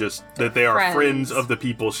 that they are friends of the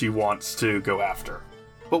people she wants to go after.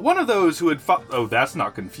 But one of those who had that's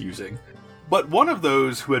not confusing. But one of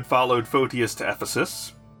those who had followed Photius to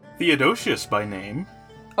Ephesus, Theodosius by name.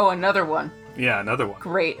 Oh, another one. Yeah, another one.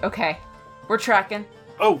 Great, okay. We're tracking.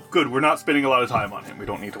 Oh, good, we're not spending a lot of time on him, we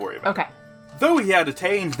don't need to worry about it. Okay. Though he had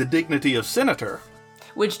attained the dignity of senator.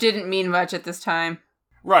 Which didn't mean much at this time.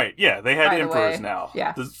 Right, yeah, they had emperors now.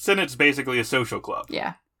 Yeah. The Senate's basically a social club.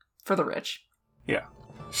 Yeah, for the rich. Yeah.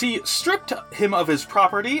 She stripped him of his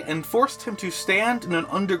property and forced him to stand in an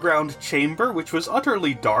underground chamber which was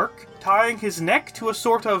utterly dark, tying his neck to a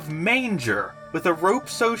sort of manger, with a rope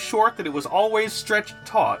so short that it was always stretched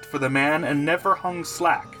taut for the man and never hung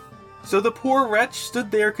slack. So the poor wretch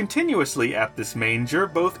stood there continuously at this manger,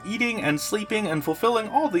 both eating and sleeping and fulfilling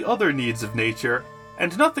all the other needs of nature,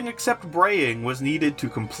 and nothing except braying was needed to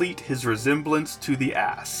complete his resemblance to the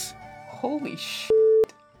ass. Holy shit.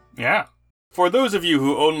 Yeah. For those of you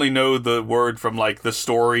who only know the word from, the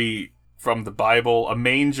story from the Bible, a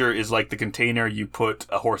manger is the container you put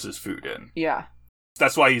a horse's food in. Yeah.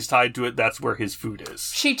 That's why he's tied to it, that's where his food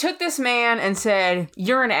is. She took this man and said,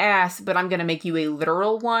 "You're an ass, but I'm gonna make you a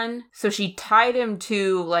literal one." So she tied him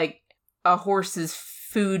to, a horse's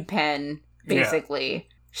food pen, basically. Yeah.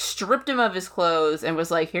 Stripped him of his clothes and was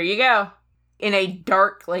like, "Here you go." In a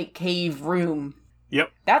dark, cave room.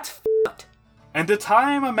 Yep. That's f***ed. And a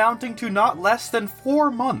time amounting to not less than 4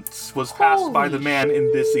 months was passed by the man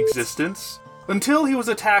in this existence, until he was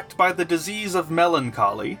attacked by the disease of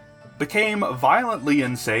melancholy, became violently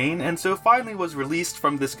insane, and so finally was released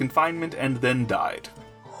from this confinement and then died.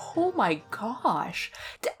 Oh my gosh.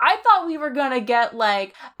 I thought we were gonna get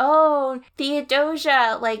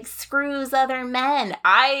Theodosia, screws other men.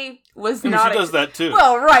 I was not... She does that too.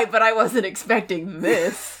 Well, right, but I wasn't expecting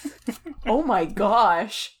this. Oh my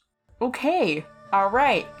gosh. Okay.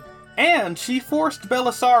 Alright. And she forced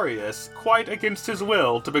Belisarius, quite against his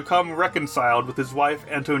will, to become reconciled with his wife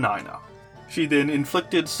Antonina. She then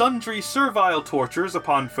inflicted sundry servile tortures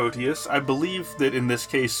upon Photius. I believe that in this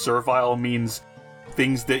case servile means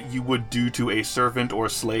things that you would do to a servant or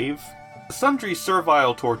slave. Sundry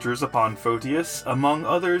servile tortures upon Photius, among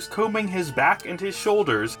others combing his back and his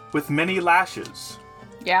shoulders with many lashes.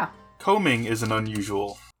 Yeah. Combing is an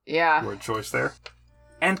unusual word choice there.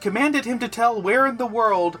 And commanded him to tell where in the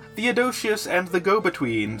world Theodosius and the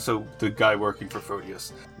go-between, so the guy working for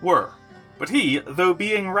Photius, were. But he, though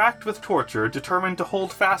being racked with torture, determined to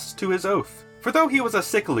hold fast to his oath. For though he was a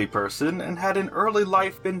sickly person, and had in early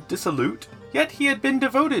life been dissolute, yet he had been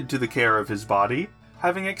devoted to the care of his body,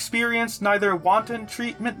 having experienced neither wanton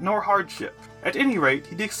treatment nor hardship. At any rate,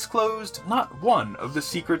 he disclosed not one of the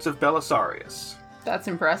secrets of Belisarius. That's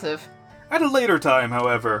impressive. At a later time,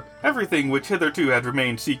 however, everything which hitherto had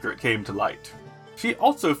remained secret came to light. She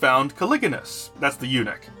also found Calligonus, that's the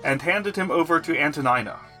eunuch, and handed him over to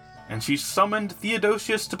Antonina. And she summoned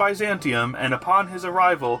Theodosius to Byzantium, and upon his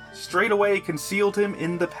arrival, straightway concealed him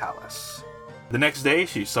in the palace. The next day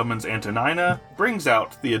she summons Antonina, brings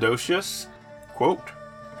out Theodosius, quote,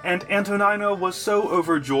 and Antonina was so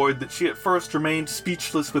overjoyed that she at first remained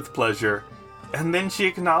speechless with pleasure, and then she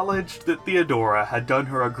acknowledged that Theodora had done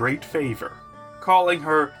her a great favor, calling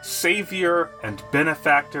her savior and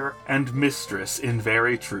benefactor and mistress in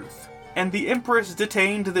very truth. And the empress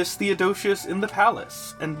detained this Theodosius in the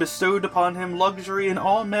palace, and bestowed upon him luxury in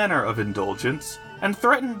all manner of indulgence, and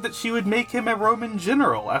threatened that she would make him a Roman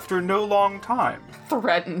general after no long time.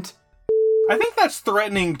 Threatened. I think that's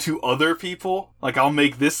threatening to other people. Like, I'll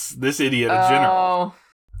make this idiot a general. Oh,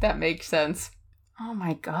 that makes sense. Oh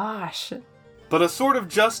my gosh. But a sort of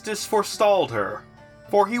justice forestalled her,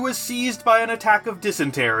 for he was seized by an attack of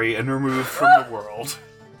dysentery and removed from the world.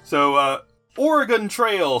 So, Oregon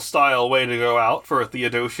Trail style way to go out for a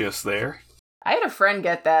Theodosius there. I had a friend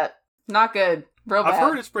get that. Not good. Real bad. I've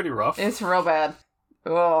heard it's pretty rough. It's real bad.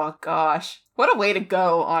 Oh gosh. What a way to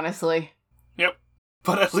go, honestly. Yep.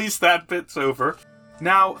 But at least that bit's over.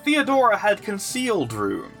 Now, Theodora had concealed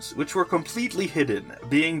rooms, which were completely hidden,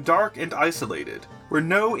 being dark and isolated, where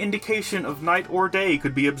no indication of night or day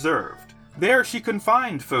could be observed. There she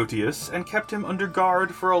confined Photius and kept him under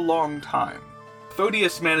guard for a long time.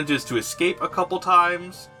 Photius manages to escape a couple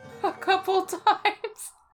times. A couple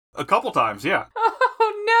times? A couple times, yeah.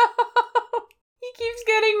 Oh no! He keeps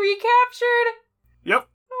getting recaptured? Yep.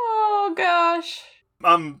 Oh gosh.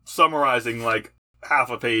 I'm summarizing like half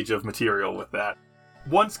a page of material with that.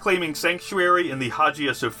 Once claiming sanctuary in the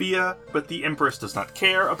Hagia Sophia, but the Empress does not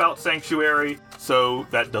care about sanctuary, so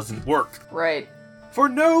that doesn't work. Right. For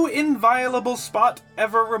no inviolable spot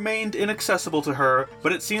ever remained inaccessible to her,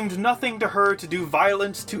 but it seemed nothing to her to do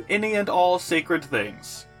violence to any and all sacred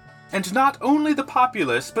things. And not only the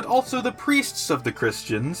populace, but also the priests of the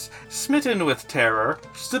Christians, smitten with terror,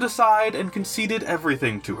 stood aside and conceded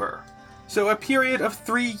everything to her. So a period of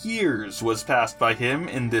 3 years was passed by him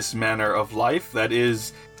in this manner of life, that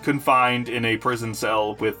is, confined in a prison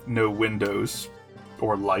cell with no windows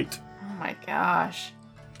or light. Oh my gosh.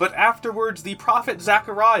 But afterwards the prophet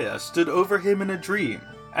Zechariah stood over him in a dream,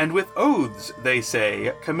 and with oaths, they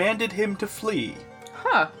say, commanded him to flee.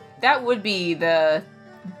 Huh. That would be the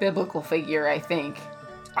biblical figure, I think.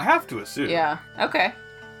 I have to assume. Yeah, okay.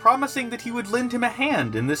 Promising that he would lend him a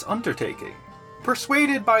hand in this undertaking.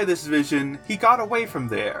 Persuaded by this vision, he got away from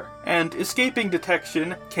there, and, escaping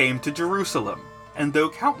detection, came to Jerusalem. And though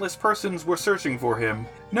countless persons were searching for him,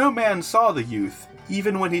 no man saw the youth,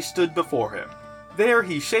 even when he stood before him. There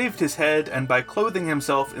he shaved his head, and by clothing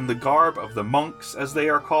himself in the garb of the monks, as they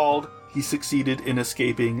are called, he succeeded in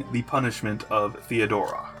escaping the punishment of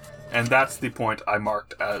Theodora. And that's the point I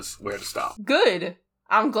marked as where to stop. Good.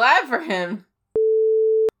 I'm glad for him.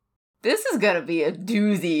 This is gonna be a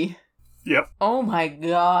doozy. Yep. Oh my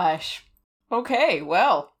gosh. Okay,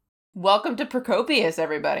 well, welcome to Prokopios,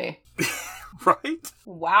 everybody. Right?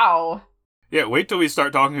 Wow. Yeah, wait till we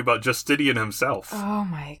start talking about Justinian himself. Oh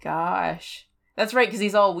my gosh. That's right, because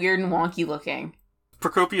he's all weird and wonky looking.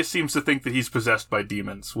 Prokopios seems to think that he's possessed by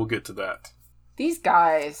demons. We'll get to that. These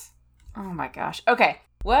guys. Oh my gosh. Okay,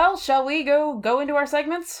 well, shall we go into our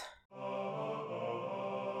segments?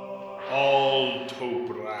 All to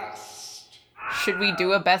blast. Should we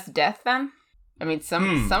do a best death then? I mean,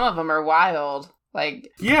 some of them are wild.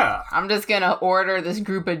 Like, yeah, I'm just gonna order this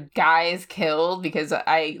group of guys killed because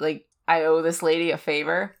I owe this lady a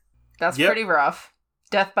favor. That's pretty rough.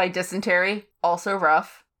 Death by dysentery, also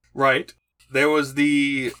rough. Right. There was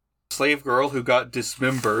the slave girl who got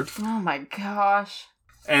dismembered. Oh my gosh.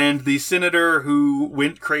 And the senator who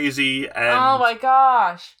went crazy and... Oh my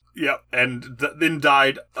gosh. Yep, and then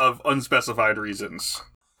died of unspecified reasons.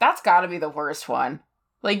 That's gotta be the worst one.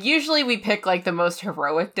 Like, usually we pick, like, the most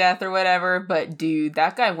heroic death or whatever, but dude,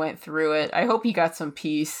 that guy went through it. I hope he got some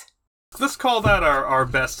peace. Let's call that our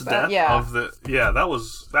best death of the... Yeah,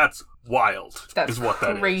 that's wild. That's is what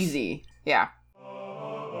that is. Crazy. Yeah.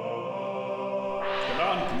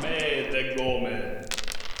 Grant me the gourmet.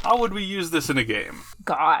 How would we use this in a game?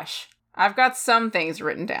 Gosh. I've got some things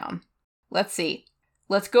written down. Let's see.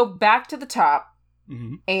 Let's go back to the top.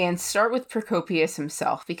 and start with Prokopios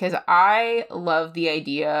himself, because I love the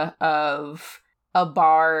idea of a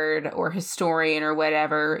bard or historian or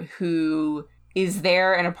whatever who is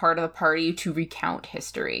there and a part of the party to recount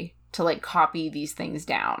history, to like copy these things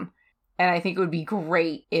down. And I think it would be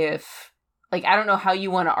great if, like, I don't know how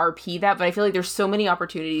you want to RP that, but I feel like there's so many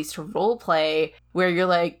opportunities to role play where you're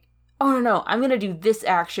like, oh no, I'm going to do this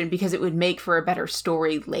action because it would make for a better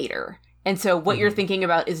story later. And so what you're thinking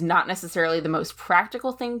about is not necessarily the most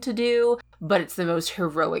practical thing to do, but it's the most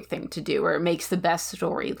heroic thing to do, or it makes the best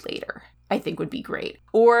story later, I think would be great.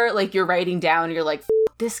 Or like you're writing down and you're like,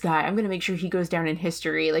 this guy, I'm going to make sure he goes down in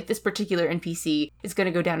history. Like this particular NPC is going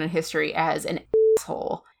to go down in history as an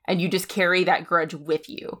asshole. And you just carry that grudge with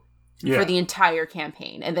you for the entire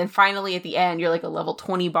campaign. And then finally at the end, you're like a level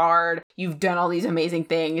 20 bard. You've done all these amazing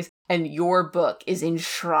things and your book is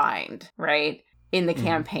enshrined, right, in the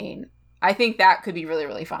campaign. I think that could be really,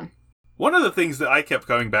 really fun. One of the things that I kept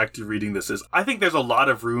going back to reading this is I think there's a lot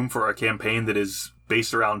of room for a campaign that is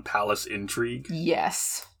based around palace intrigue.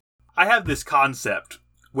 Yes. I have this concept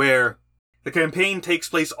where the campaign takes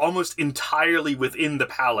place almost entirely within the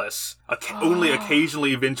palace, only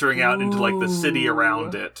occasionally venturing out into like the city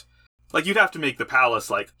around it. Like you'd have to make the palace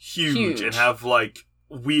like huge. And have like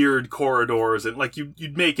weird corridors, and like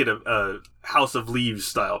you'd make it a House of Leaves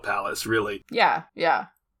style palace, really. Yeah, yeah.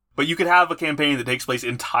 But you could have a campaign that takes place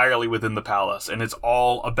entirely within the palace, and it's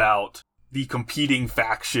all about the competing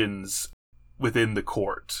factions within the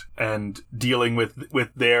court and dealing with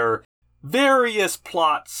their various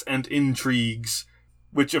plots and intrigues,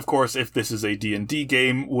 which, of course, if this is a D&D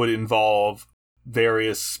game, would involve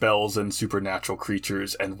various spells and supernatural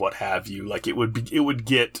creatures and what have you. Like, it would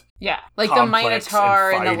get like the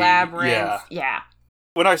Minotaur and the Labyrinth. Yeah.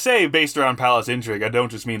 When I say based around palace intrigue, I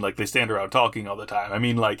don't just mean like they stand around talking all the time. I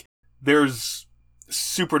mean like there's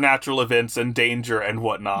supernatural events and danger and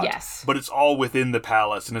whatnot. Yes. But it's all within the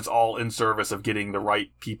palace and it's all in service of getting the right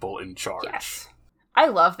people in charge. Yes. I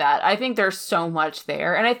love that. I think there's so much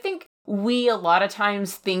there. And I think we a lot of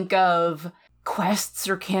times think of quests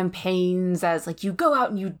or campaigns as like you go out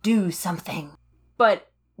and you do something. But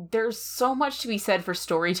there's so much to be said for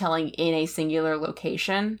storytelling in a singular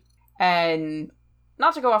location. And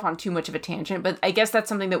not to go off on too much of a tangent, but I guess that's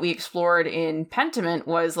something that we explored in Pentiment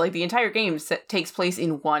was like the entire game takes place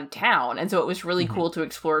in one town. And so it was really cool to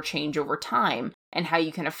explore change over time and how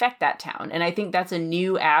you can affect that town. And I think that's a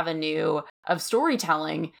new avenue of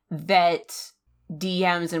storytelling that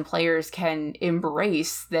DMs and players can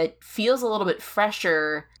embrace that feels a little bit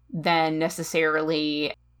fresher than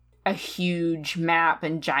necessarily a huge map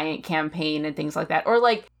and giant campaign and things like that. Or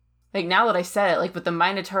like now that I said it, like with the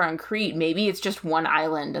Minotaur on Crete, maybe it's just one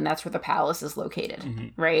island and that's where the palace is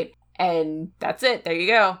located, right? And that's it. There you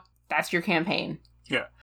go. That's your campaign. Yeah.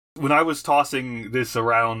 When I was tossing this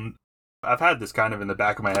around, I've had this kind of in the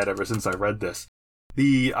back of my head ever since I read this.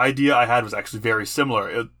 The idea I had was actually very similar.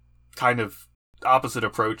 It kind of opposite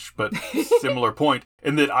approach, but similar point,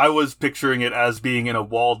 in that I was picturing it as being in a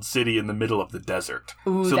walled city in the middle of the desert.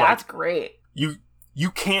 Ooh, so that's like, great.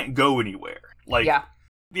 You can't go anywhere. Like,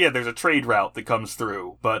 yeah, there's a trade route that comes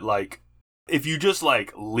through, but like, if you just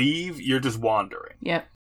like leave, you're just wandering. Yep.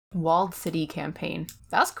 Walled city campaign.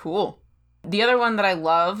 That's cool. The other one that I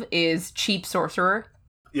love is Cheap Sorcerer.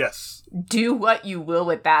 Yes. Do what you will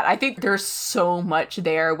with that. I think there's so much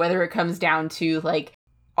there, whether it comes down to like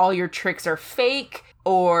all your tricks are fake,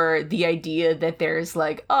 or the idea that there's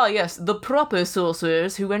like, oh yes, the proper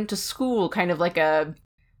sorcerers who went to school, kind of like a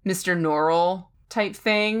Mr. Norrell type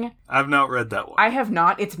thing. I've not read that one. I have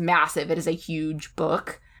not. It's massive. It is a huge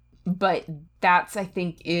book. But that's, I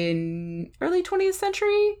think, in early 20th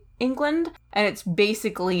century England. And it's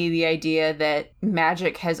basically the idea that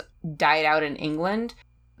magic has died out in England.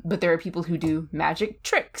 But there are people who do magic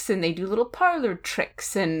tricks and they do little parlor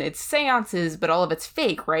tricks and it's seances, but all of it's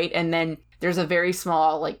fake, right? And then there's a very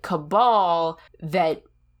small like cabal that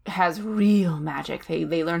has real magic.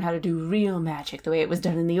 They learn how to do real magic the way it was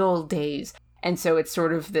done in the old days. And so it's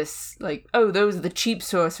sort of this, like, oh, those are the cheap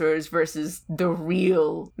sorcerers versus the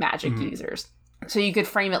real magic users. So you could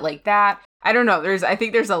frame it like that. I don't know. I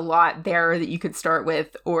think there's a lot there that you could start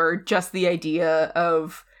with, or just the idea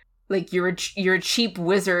of, like, you're a cheap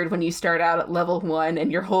wizard when you start out at level 1,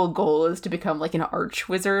 and your whole goal is to become, like, an arch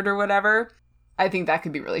wizard or whatever. I think that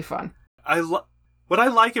could be really fun. What I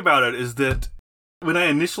like about it is that When I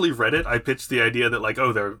initially read it, I pitched the idea that, like,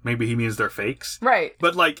 oh, maybe he means they're fakes. Right.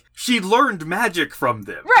 But, like, she learned magic from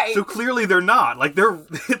them. Right. So clearly they're not. Like,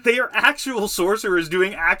 they are actual sorcerers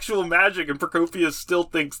doing actual magic, and Prokopios still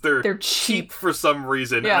thinks they're cheap for some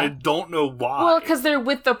reason. Yeah. And I don't know why. Well, because they're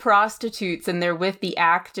with the prostitutes, and they're with the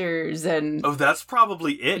actors, and... Oh, that's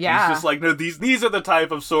probably it. Yeah. He's just like, no, these are the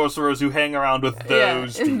type of sorcerers who hang around with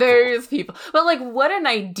those people. Those people. But, like, what an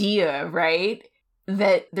idea, right?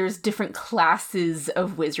 That there's different classes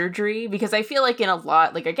of wizardry, because I feel like in a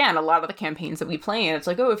lot of the campaigns that we play in, it's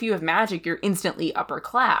like, oh, if you have magic, you're instantly upper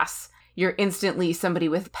class. You're instantly somebody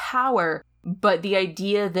with power. But the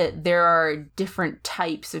idea that there are different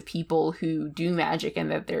types of people who do magic, and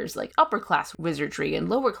that there's like upper class wizardry and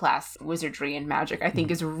lower class wizardry and magic, I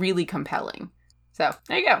think is really compelling. So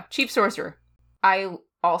there you go. Cheap sorcerer. I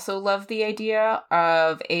also love the idea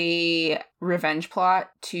of a revenge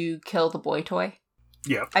plot to kill the boy toy.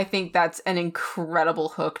 Yeah. I think that's an incredible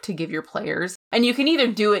hook to give your players. And you can either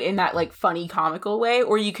do it in that, like, funny, comical way,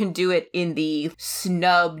 or you can do it in the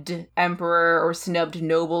snubbed emperor or snubbed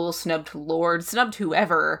noble, snubbed lord, snubbed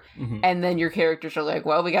whoever. Mm-hmm. And then your characters are like,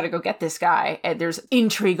 well, we gotta go get this guy. And there's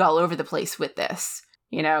intrigue all over the place with this.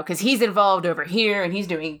 You know, because he's involved over here, and he's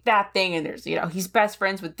doing that thing, and there's, he's best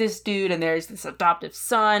friends with this dude, and there's this adoptive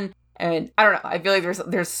son. And I don't know, I feel like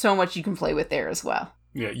there's so much you can play with there as well.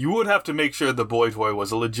 Yeah, you would have to make sure the boy toy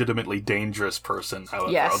was a legitimately dangerous person,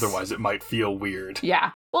 however, yes. Otherwise it might feel weird.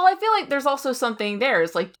 Yeah. Well, I feel like there's also something there.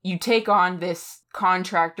 It's like you take on this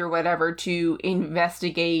contract or whatever to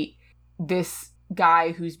investigate this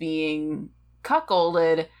guy who's being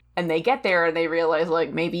cuckolded, and they get there and they realize,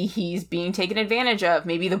 like, maybe he's being taken advantage of.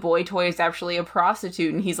 Maybe the boy toy is actually a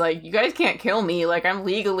prostitute, and he's like, you guys can't kill me. Like, I'm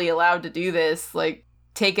legally allowed to do this. Like,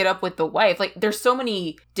 take it up with the wife. Like, there's so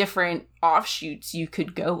many different offshoots you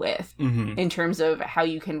could go with in terms of how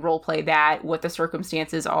you can roleplay that, what the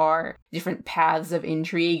circumstances are, different paths of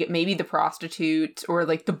intrigue. Maybe the prostitute or,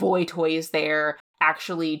 like, the boy toy is there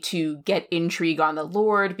actually to get intrigue on the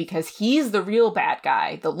Lord, because he's the real bad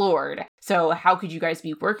guy, the Lord. So how could you guys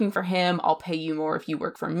be working for him? I'll pay you more if you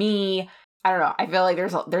work for me. I don't know. I feel like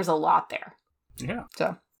there's a lot there. Yeah.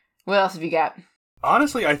 So what else have you got?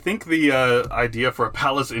 Honestly, I think the idea for a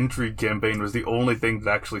palace intrigue campaign was the only thing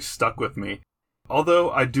that actually stuck with me.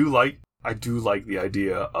 Although I do like the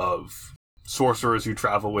idea of sorcerers who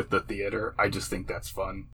travel with the theater. I just think that's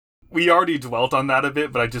fun. We already dwelt on that a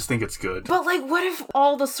bit, but I just think it's good. But, like, what if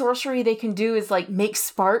all the sorcery they can do is, like, make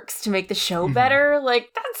sparks to make the show better? Like,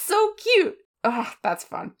 that's so cute. Ugh, that's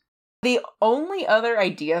fun. The only other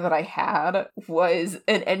idea that I had was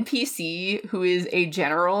an NPC who is a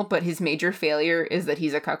general, but his major failure is that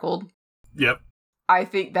he's a cuckold. Yep. I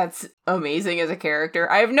think that's amazing as a character.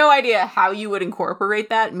 I have no idea how you would incorporate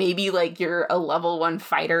that. Maybe, like, you're a level 1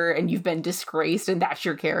 fighter and you've been disgraced and that's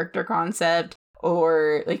your character concept.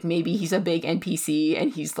 Or, like, maybe he's a big NPC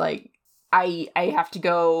and he's like, I have to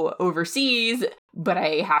go overseas, but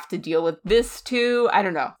I have to deal with this too. I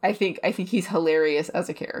don't know. I think he's hilarious as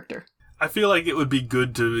a character. I feel like it would be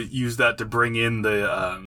good to use that to bring in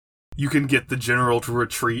the, you can get the general to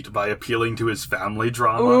retreat by appealing to his family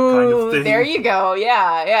drama kind of thing. There you go.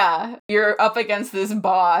 Yeah. You're up against this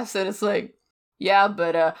boss and it's like, yeah,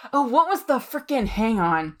 but, what was the frickin', hang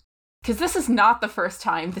on. Because this is not the first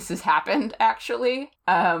time this has happened, actually.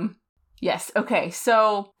 Yes, okay,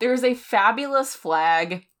 so there's a fabulous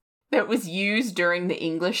flag that was used during the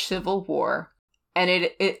English Civil War. And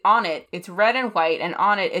it's red and white, and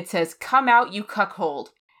on it says, "Come out, you cuckold."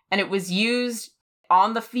 And it was used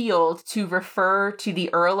on the field to refer to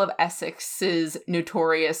the Earl of Essex's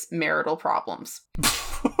notorious marital problems.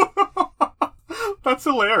 That's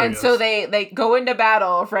hilarious. And so they go into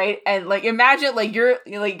battle, right? And, like, imagine, like, you're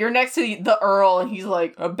next to the Earl and he's,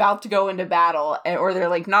 like, about to go into battle, or they're,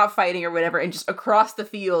 like, not fighting or whatever, and just across the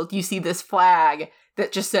field you see this flag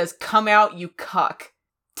that just says, "Come out, you cuck."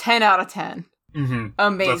 10 out of 10. Mm-hmm.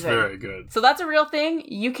 Amazing. That's very good. So that's a real thing.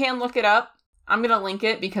 You can look it up. I'm gonna link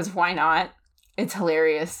it because why not? It's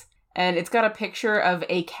hilarious. And it's got a picture of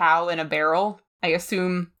a cow in a barrel. I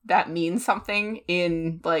assume that means something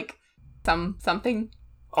in, like, something.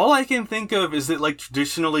 All I can think of is that, like,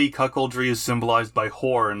 traditionally cuckoldry is symbolized by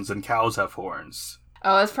horns, and cows have horns.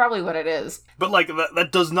 Oh, that's probably what it is. But, like,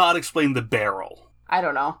 that does not explain the barrel. I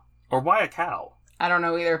don't know. Or why a cow? I don't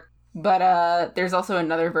know either. But there's also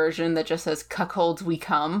another version that just says, "Cuckolds we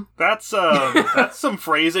come." That's some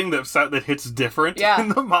phrasing that hits different in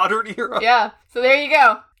the modern era. Yeah. So there you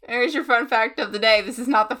go. There's your fun fact of the day. This is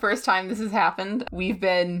not the first time this has happened. We've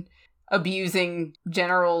been abusing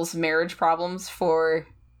generals' marriage problems for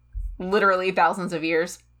literally thousands of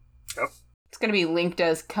years. Yep. It's going to be linked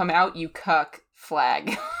as "Come Out, You Cuck"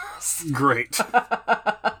 flag. Great.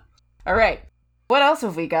 All right. What else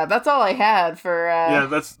have we got? That's all I had for... Yeah,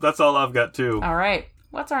 that's all I've got, too. All right.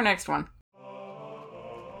 What's our next one?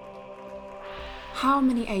 How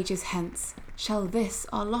many ages hence shall this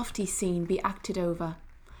our lofty scene be acted over?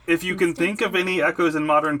 If you can think of any echoes in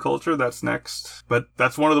modern culture, that's next. But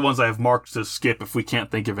that's one of the ones I have marked to skip if we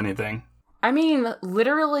can't think of anything. I mean,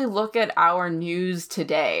 literally look at our news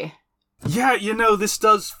today. Yeah, this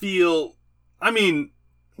does feel... I mean...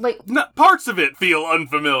 Like, parts of it feel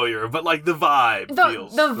unfamiliar, but, like, the vibe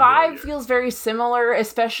feels The familiar. vibe feels very similar,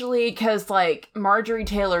 especially because, like, Marjorie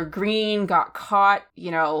Taylor Greene got caught,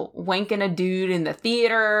 wanking a dude in the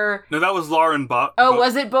theater. No, that was Lauren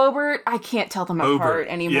was it Boebert? I can't tell them Boebert, apart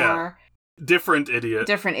anymore. Yeah. Different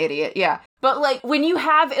idiot, yeah. But, like, when you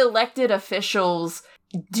have elected officials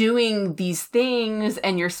doing these things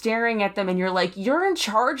and you're staring at them and you're like, you're in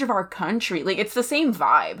charge of our country. Like, it's the same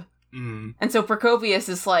vibe. Mm. And so Prokopios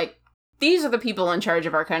is like, these are the people in charge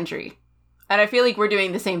of our country. And I feel like we're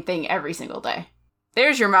doing the same thing every single day.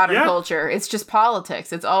 There's your modern culture. It's just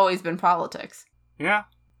politics. It's always been politics. Yeah.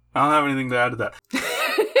 I don't have anything to add to that.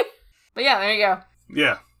 But yeah, there you go.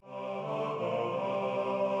 Yeah.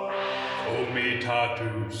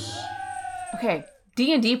 Comitatus. Okay,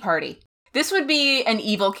 D&D party. This would be an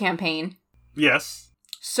evil campaign. Yes.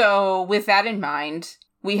 So with that in mind...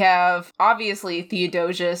 we have, obviously,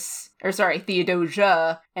 Theodosia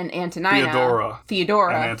and Antonina.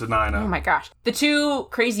 Theodora. And Antonina. Oh my gosh. The two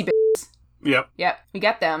crazy bitches. Yep. Yep, we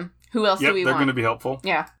got them. Who else do we want? They're going to be helpful.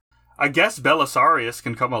 Yeah. I guess Belisarius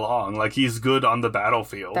can come along. Like, he's good on the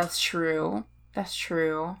battlefield. That's true.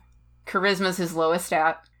 Charisma's his lowest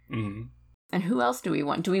stat. Mm-hmm. And who else do we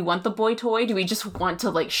want? Do we want the boy toy? Do we just want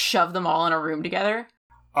to, like, shove them all in a room together?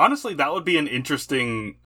 Honestly, that would be an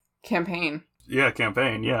interesting... campaign. Yeah,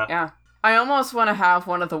 campaign, yeah. Yeah. I almost want to have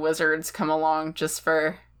one of the wizards come along just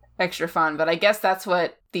for extra fun, but I guess that's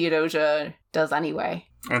what Theodosia does anyway.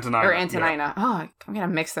 Antonina. Yeah. Oh, I'm going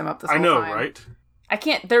to mix them up this whole time. I know, right? I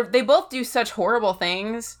can't. They both do such horrible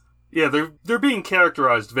things. Yeah, they're being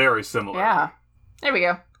characterized very similar. Yeah. There we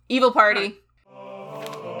go. Evil party.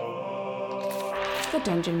 The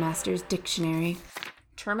Dungeon Master's Dictionary.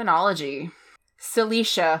 Terminology.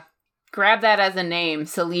 Cilicia. Grab that as a name,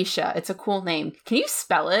 Cilicia. It's a cool name. Can you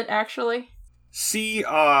spell it, actually?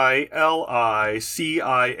 Cilicia.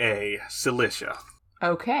 Cilicia.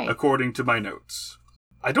 Okay. According to my notes.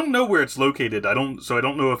 I don't know where it's located. I don't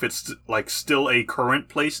know if it's, like, still a current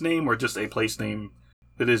place name or just a place name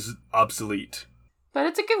that is obsolete. But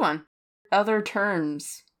it's a good one. Other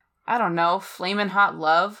terms. I don't know. Flamin' hot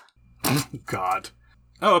love? God.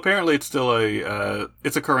 Oh, apparently it's still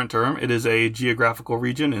it's a current term. It is a geographical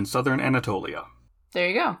region in southern Anatolia. There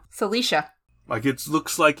you go. Cilicia. Like, it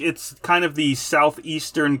looks like it's kind of the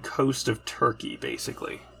southeastern coast of Turkey,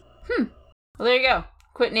 basically. Well, there you go.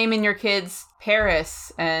 Quit naming your kids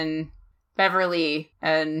Paris and Beverly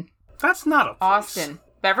and... That's not a place. Austin.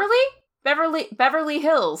 Beverly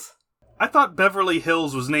Hills. I thought Beverly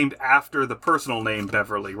Hills was named after the personal name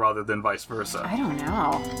Beverly rather than vice versa. I don't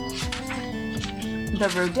know. The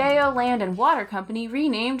Rodeo Land and Water Company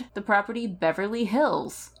renamed the property Beverly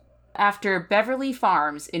Hills after Beverly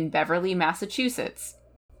Farms in Beverly, Massachusetts.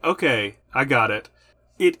 Okay, I got it.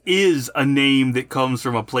 It is a name that comes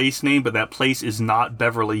from a place name, but that place is not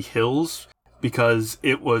Beverly Hills because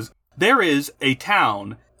there is a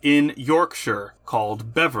town in Yorkshire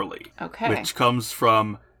called Beverly. Okay.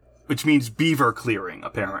 Which means beaver clearing,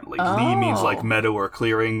 apparently. Oh. Lee means like meadow or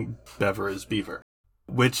clearing, bever is beaver.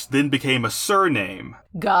 Which then became a surname.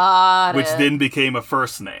 Got it. Which then became a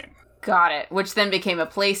first name. Got it. Which then became a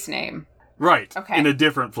place name. Right. Okay. In a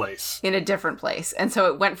different place. And so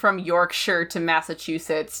it went from Yorkshire to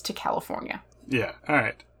Massachusetts to California. Yeah,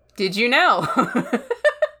 alright. Did you know?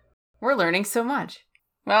 We're learning so much.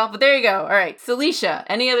 Well, but there you go. Alright, Cilicia.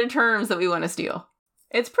 Any other terms that we want to steal?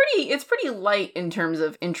 It's pretty light in terms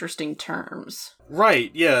of interesting terms.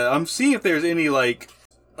 Right, yeah. I'm seeing if there's any, like,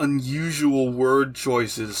 unusual word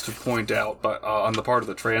choices to point out on the part of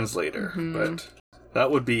the translator, but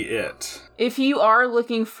that would be it. If you are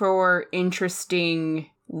looking for interesting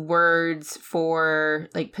words for,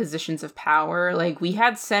 like, positions of power, like, we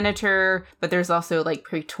had senator, but there's also, like,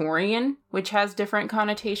 praetorian, which has different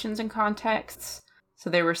connotations and contexts. So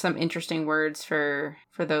there were some interesting words for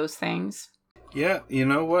those things. Yeah, you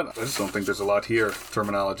know what? I just don't think there's a lot here,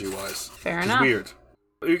 terminology-wise. Fair enough. It's weird.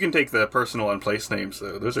 You can take the personal and place names,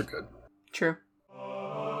 though. Those are good. True.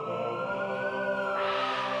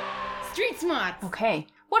 Street smarts! Okay,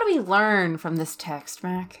 what do we learn from this text,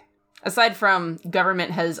 Mac? Aside from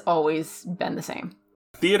government has always been the same.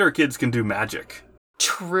 Theater kids can do magic.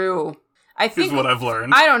 True. I think is what I've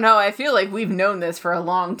learned. I don't know. I feel like we've known this for a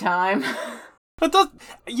long time. But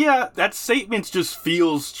that statement just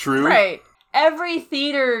feels true. Right. Every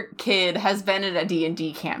theater kid has been in a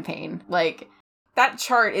D&D campaign. Like, that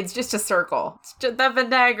chart, it's just a circle. That Venn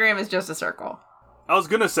diagram is just a circle. I was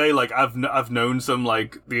gonna say, like, I've known some,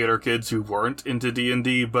 like, theater kids who weren't into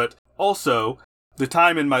D&D, but also, the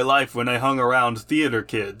time in my life when I hung around theater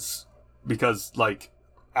kids, because, like,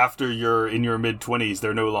 after you're in your mid-20s,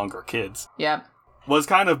 they're no longer kids. Yep. Was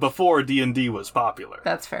kind of before D&D was popular.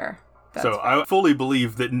 That's fair. I fully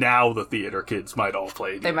believe that now the theater kids might all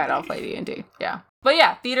play D&D. They might all play D&D, yeah. But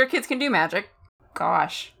yeah, theater kids can do magic.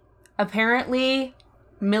 Gosh. Apparently,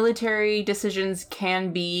 military decisions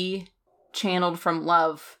can be channeled from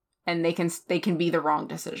love, and they can be the wrong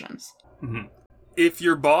decisions. Mm-hmm. If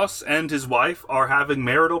your boss and his wife are having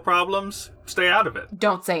marital problems, stay out of it.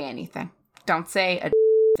 Don't say anything. Don't say a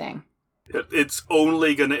thing. It's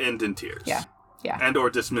only going to end in tears. Yeah. And or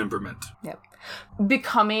dismemberment. Yep.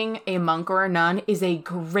 Becoming a monk or a nun is a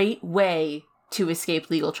great way to escape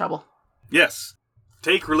legal trouble. Yes.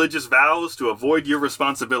 Take religious vows to avoid your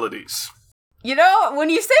responsibilities. You know, when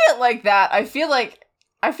you say it like that, I feel like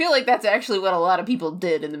that's actually what a lot of people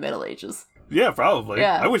did in the Middle Ages. Yeah, probably.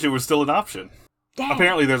 Yeah. I wish it was still an option. Dang.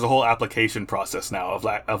 Apparently there's a whole application process now.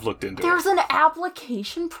 I've looked into it. There's an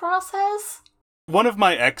application process? One of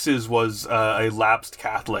my exes was a lapsed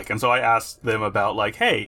Catholic, and so I asked them about, like,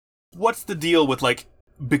 hey, what's the deal with, like,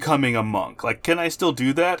 becoming a monk? Like, can I still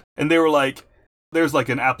do that? And they were like, there's, like,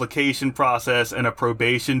 an application process and a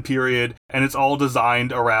probation period, and it's all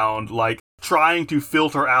designed around, like, trying to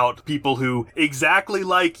filter out people who, exactly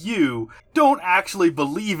like you, don't actually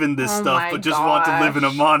believe in this stuff, but just want to live in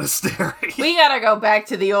a monastery. We gotta go back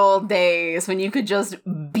to the old days when you could just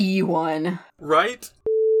be one. Right?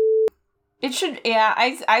 It should, yeah,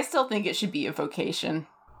 I still think it should be a vocation.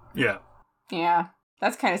 Yeah. Yeah,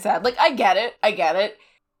 that's kind of sad. Like, I get it,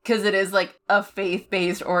 because it is, like, a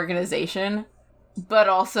faith-based organization, but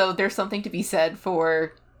also there's something to be said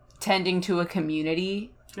for tending to a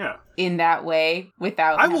community in that way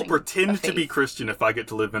without I will pretend to be Christian if I get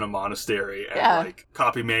to live in a monastery and, like,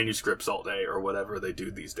 copy manuscripts all day or whatever they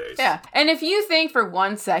do these days. Yeah, and if you think for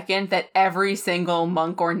 1 second that every single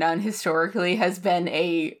monk or nun historically has been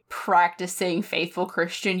a practicing faithful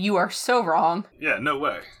Christian, you are so wrong. Yeah, no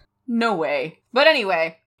way. No way. But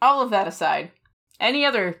anyway, all of that aside, any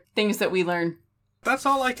other things that we learn? That's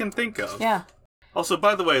all I can think of. Yeah. Also,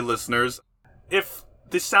 by the way, listeners, if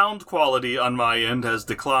the sound quality on my end has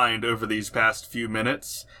declined over these past few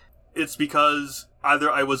minutes, it's because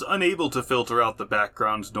either I was unable to filter out the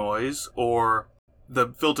background noise, or the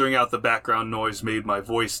filtering out the background noise made my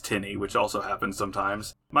voice tinny, which also happens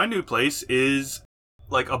sometimes. My new place is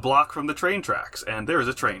like a block from the train tracks, and there is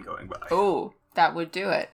a train going by. Oh, that would do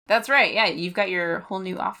it. That's right. Yeah, you've got your whole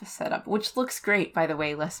new office set up, which looks great, by the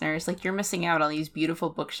way, listeners. Like, you're missing out on these beautiful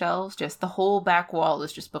bookshelves. Just the whole back wall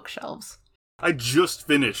is just bookshelves. I just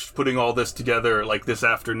finished putting all this together, like, this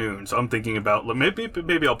afternoon, so I'm thinking about,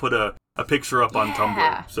 maybe I'll put a picture up on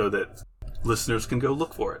Tumblr so that listeners can go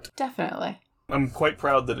look for it. Definitely. I'm quite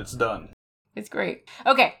proud that it's done. It's great.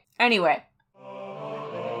 Okay, anyway.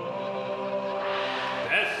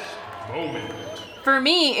 Best moment. For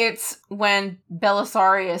me, it's when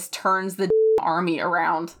Belisarius turns the army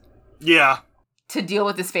around. Yeah. To deal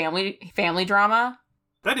with this family drama.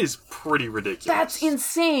 That is pretty ridiculous. That's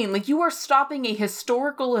insane. Like, you are stopping a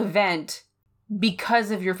historical event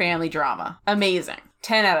because of your family drama. Amazing.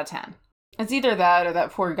 10 out of 10. It's either that or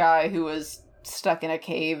that poor guy who was stuck in a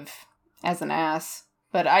cave as an ass.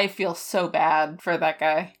 But I feel so bad for that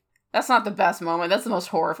guy. That's not the best moment. That's the most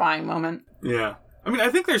horrifying moment. Yeah. I mean, I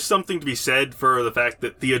think there's something to be said for the fact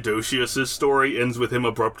that Theodosius' story ends with him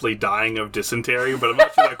abruptly dying of dysentery, but I'm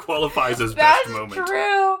not sure that qualifies as best moment. That's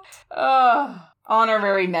true.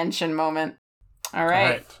 Honorary mention moment. All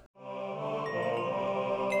right.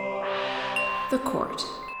 The court.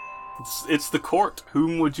 It's the court.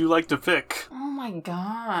 Whom would you like to pick? Oh my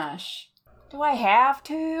gosh. Do I have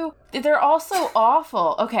to? They're all so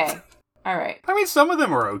awful. Okay. All right. I mean, some of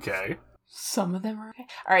them are okay. Some of them are okay.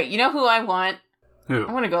 All right, you know who I want? Who?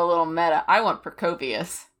 I'm going to go a little meta. I want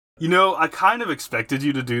Prokopios. You know, I kind of expected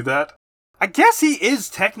you to do that. I guess he is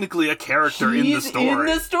technically a character in the story. He's in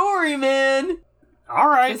the story, man. All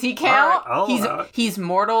right. Does he count? Right. He's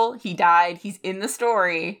mortal. He died. He's in the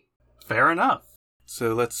story. Fair enough.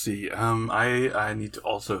 So let's see. I need to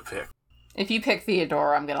also pick. If you pick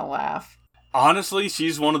Theodora, I'm going to laugh. Honestly,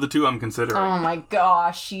 she's one of the two I'm considering. Oh my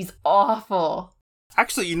gosh, she's awful.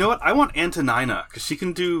 Actually, you know what? I want Antonina, because she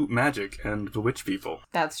can do magic and bewitch people.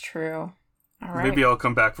 That's true. All right. Maybe I'll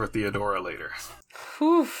come back for Theodora later.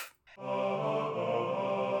 Whew.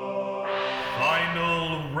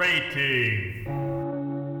 Final rating.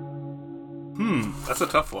 That's a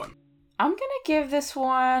tough one. I'm gonna give this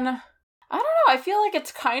one... I don't know, I feel like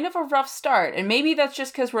it's kind of a rough start, and maybe that's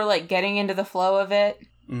just because we're, like, getting into the flow of it.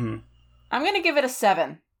 Mm-hmm. I'm gonna give it a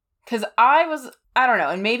 7. Because I don't know,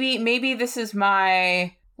 and maybe this is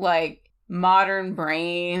my, like, modern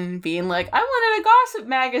brain being like, I wanted a gossip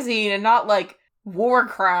magazine and not, like, war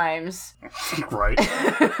crimes. Right.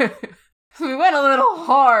 So we went a little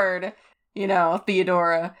hard,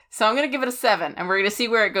 Theodora. So I'm going to give it a 7, and we're going to see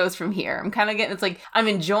where it goes from here. I'm kind of getting, it's like, I'm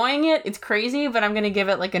enjoying it, it's crazy, but I'm going to give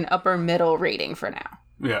it, like, an upper middle rating for now.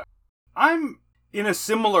 Yeah. I'm in a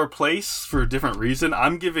similar place for a different reason.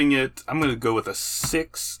 I'm going to go with a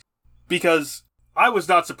 6, because I was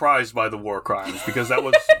not surprised by the war crimes, because that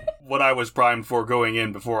was what I was primed for going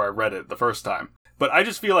in before I read it the first time. But I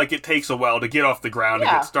just feel like it takes a while to get off the ground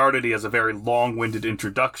and get started. He has a very long-winded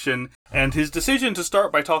introduction. And his decision to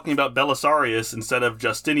start by talking about Belisarius instead of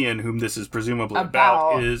Justinian, whom this is presumably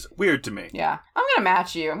about, is weird to me. Yeah. I'm going to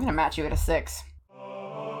match you. I'm going to match you at a 6.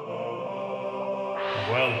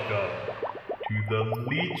 Welcome to the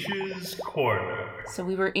Leech's Corner. So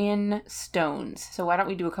we were in stones. So why don't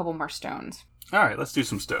we do a couple more stones? All right, let's do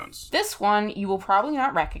some stones. This one you will probably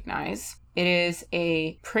not recognize. It is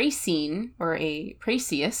a Pracine, or a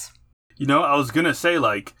Praceus. I was going to say,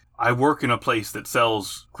 like, I work in a place that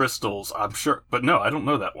sells crystals, I'm sure. But no, I don't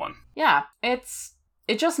know that one. Yeah, it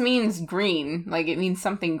just means green. Like, it means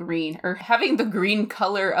something green. Or having the green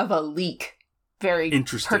color of a leek. Very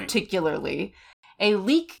interesting. Particularly. A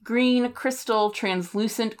leek green crystal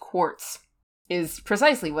translucent quartz is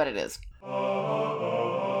precisely what it is.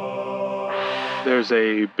 There's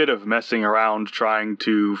a bit of messing around trying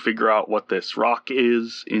to figure out what this rock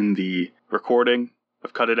is in the recording.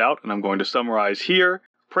 I've cut it out, and I'm going to summarize here.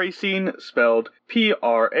 Pracine, spelled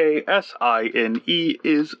Prasine,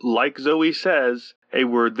 is, like Zoe says, a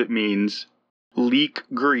word that means leek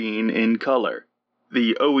green in color.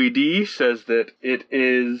 The OED says that it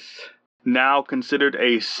is now considered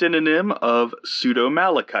a synonym of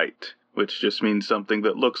pseudo-malachite, which just means something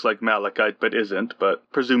that looks like malachite but isn't, but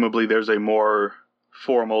presumably there's a more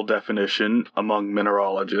formal definition among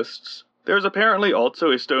mineralogists. There's apparently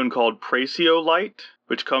also a stone called praesiolite,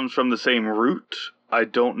 which comes from the same root. I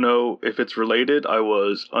don't know if it's related. I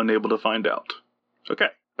was unable to find out. Okay,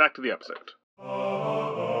 back to the episode.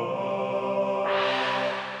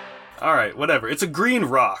 All right, whatever. It's a green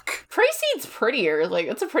rock. Pracine's prettier. Like,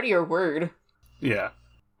 it's a prettier word. Yeah.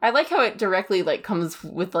 I like how it directly, like, comes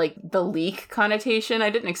with, like, the leek connotation. I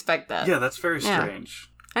didn't expect that. Yeah, that's very strange.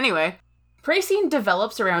 Anyway, Pracine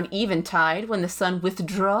develops around eventide when the sun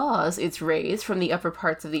withdraws its rays from the upper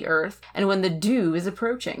parts of the earth and when the dew is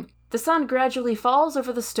approaching. The sun gradually falls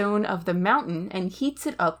over the stone of the mountain and heats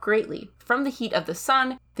it up greatly. From the heat of the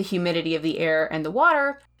sun, the humidity of the air and the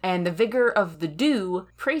water, and the vigor of the dew,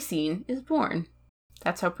 Pracine is born.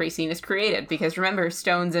 That's how Pracine is created, because remember,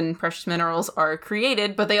 stones and precious minerals are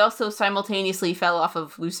created, but they also simultaneously fell off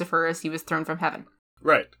of Lucifer as he was thrown from heaven.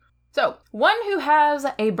 Right. So, one who has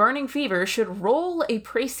a burning fever should roll a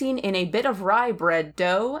Pracine in a bit of rye bread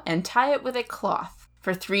dough and tie it with a cloth.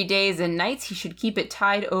 For 3 days and nights, he should keep it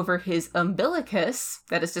tied over his umbilicus,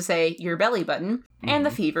 that is to say, your belly button, and the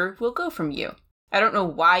fever will go from you. I don't know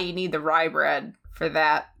why you need the rye bread for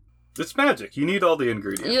that. It's magic. You need all the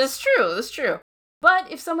ingredients. That's true.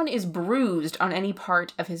 But if someone is bruised on any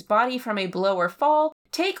part of his body from a blow or fall,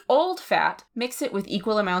 take old fat, mix it with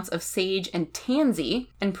equal amounts of sage and tansy,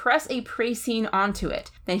 and press a Pracine onto it.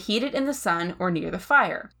 Then heat it in the sun or near the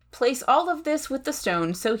fire. Place all of this with the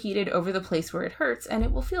stone so heated over the place where it hurts, and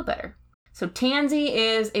it will feel better. So tansy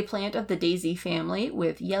is a plant of the daisy family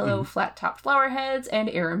with yellow flat-topped flower heads and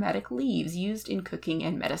aromatic leaves used in cooking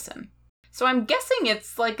and medicine. So I'm guessing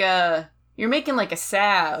it's like you're making like a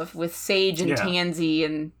salve with sage and tansy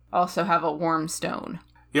and also have a warm stone.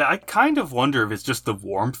 Yeah, I kind of wonder if it's just the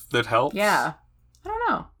warmth that helps. Yeah. I don't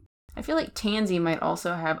know. I feel like tansy might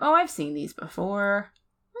also have... Oh, I've seen these before.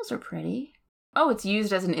 Those are pretty. Oh, it's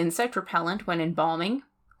used as an insect repellent when embalming.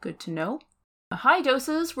 Good to know. High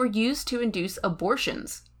doses were used to induce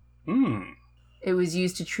abortions. It was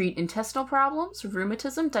used to treat intestinal problems,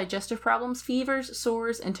 rheumatism, digestive problems, fevers,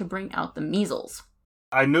 sores, and to bring out the measles.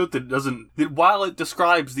 I note that while it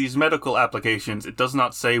describes these medical applications, it does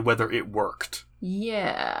not say whether it worked.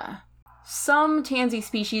 Yeah. Some tansy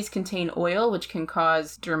species contain oil, which can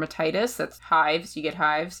cause dermatitis. That's hives. You get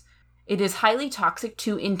hives. It is highly toxic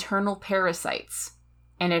to internal parasites,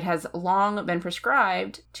 and it has long been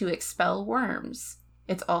prescribed to expel worms.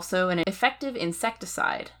 It's also an effective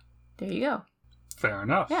insecticide. There you go. Fair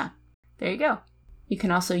enough. Yeah, there you go. You can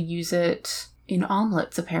also use it in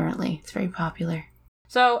omelets, apparently. It's very popular.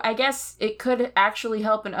 So I guess it could actually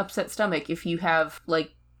help an upset stomach if you have,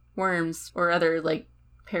 like, worms or other, like,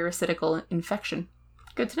 parasitical infection.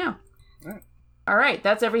 Good to know. All right,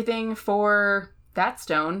 that's everything for that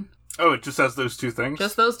stone. Oh, it just has those two things?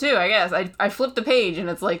 Just those two, I guess. I flipped the page and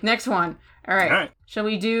it's like, next one. All right. Shall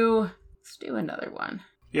we do... Let's do another one.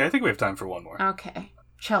 Yeah, I think we have time for one more. Okay.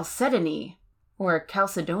 Chalcedony, or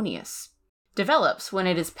Chalcedonius, develops when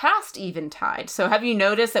it is past eventide. So have you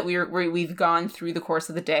noticed that we've gone through the course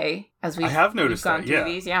of the day as we've, I have noticed we've gone that, through yeah.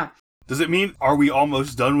 these? Yeah. Does it mean, are we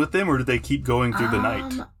almost done with them, or do they keep going through the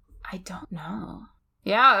night? I don't know.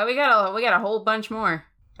 Yeah, we got a whole bunch more.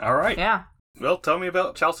 All right. Yeah. Well, tell me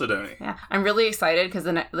about Chalcedony. Yeah, I'm really excited because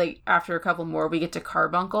then, like, after a couple more, we get to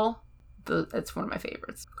Carbuncle. It's one of my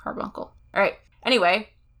favorites, Carbuncle. All right. Anyway,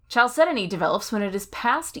 Chalcedony develops when it is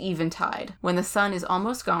past eventide, when the sun is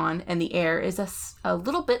almost gone and the air is a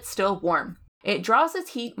little bit still warm. It draws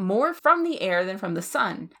its heat more from the air than from the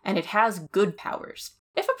sun, and it has good powers.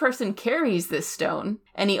 If a person carries this stone,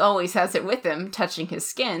 and he always has it with him, touching his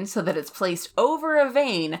skin so that it's placed over a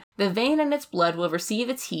vein, the vein and its blood will receive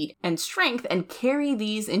its heat and strength and carry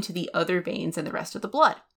these into the other veins and the rest of the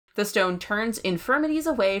blood. The stone turns infirmities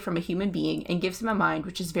away from a human being and gives him a mind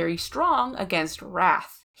which is very strong against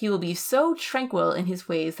wrath. He will be so tranquil in his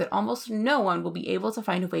ways that almost no one will be able to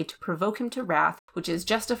find a way to provoke him to wrath which is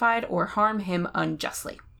justified or harm him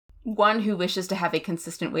unjustly. One who wishes to have a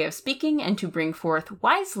consistent way of speaking and to bring forth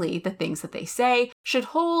wisely the things that they say should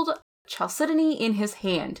hold Chalcedony in his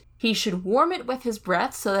hand. He should warm it with his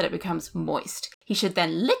breath so that it becomes moist. He should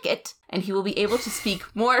then lick it, and he will be able to speak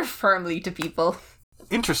more firmly to people.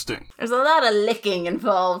 Interesting. There's a lot of licking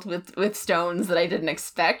involved with stones that I didn't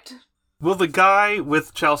expect. Will the guy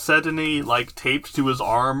with Chalcedony, like, taped to his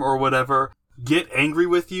arm or whatever, get angry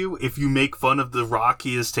with you if you make fun of the rock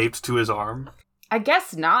he has taped to his arm? I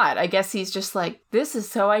guess not. I guess he's just like, this is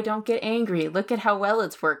so I don't get angry. Look at how well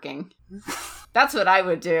it's working. That's what I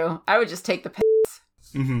would do. I would just take the piss.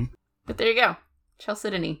 Mm-hmm. But there you go.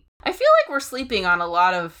 Chalcedony. I feel like we're sleeping on a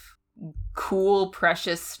lot of cool,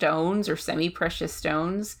 precious stones or semi-precious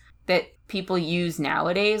stones that people use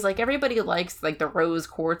nowadays. Like, everybody likes, like, the rose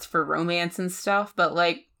quartz for romance and stuff. But,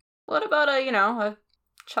 like, what about a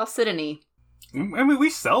Chalcedony? I mean, we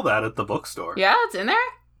sell that at the bookstore. Yeah, it's in there?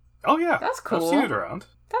 Oh, yeah. That's cool. I've seen it around.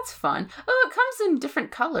 That's fun. Oh, it comes in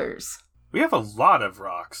different colors. We have a lot of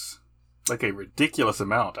rocks. Like a ridiculous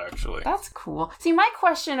amount, actually. That's cool. See, my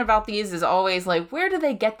question about these is always, like, where do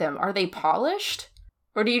they get them? Are they polished?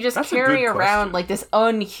 Or do you just carry around, like, this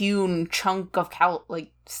unhewn chunk of,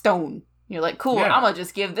 stone? You're like, cool, yeah. I'm gonna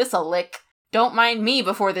just give this a lick. Don't mind me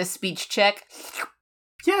before this speech check.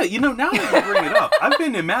 Yeah, now that you bring it up, I've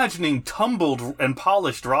been imagining tumbled and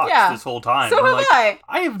polished rocks this whole time. So have I.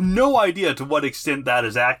 I have no idea to what extent that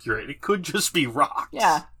is accurate. It could just be rocks.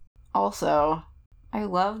 Yeah. Also, I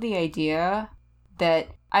love the idea that,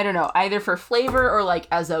 I don't know, either for flavor or, like,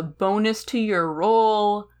 as a bonus to your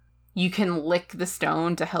roll, you can lick the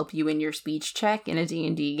stone to help you in your speech check in a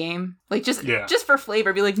D&D game. Like, just for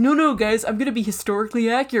flavor, be like, no, guys, I'm gonna be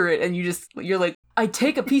historically accurate. And you're like, I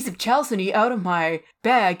take a piece of chalcedony out of my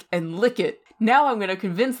bag and lick it. Now I'm gonna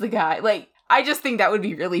convince the guy. Like, I just think that would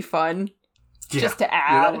be really fun. Yeah. Just to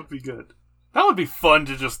add. Yeah, that would be good. That would be fun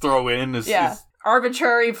to just throw in.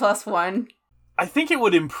 Arbitrary +1. I think it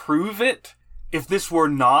would improve it if this were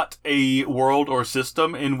not a world or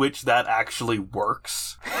system in which that actually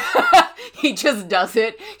works. He just does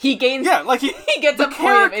it. He gains... Yeah, like he gets a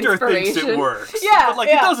point of inspiration. The character thinks it works. Yeah, but,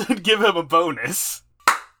 it doesn't give him a bonus.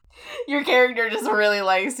 Your character just really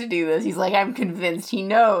likes to do this. He's like, I'm convinced he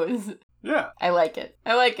knows. Yeah. I like it.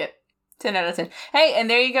 10 out of 10. Hey, and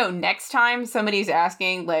there you go. Next time somebody's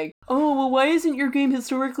asking, like, oh, well, why isn't your game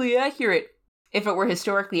historically accurate? If it were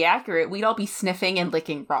historically accurate, we'd all be sniffing and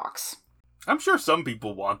licking rocks. I'm sure some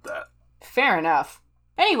people want that. Fair enough.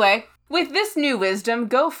 Anyway, with this new wisdom,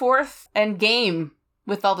 go forth and game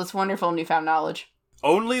with all this wonderful newfound knowledge.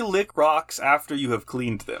 Only lick rocks after you have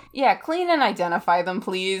cleaned them. Yeah, clean and identify them,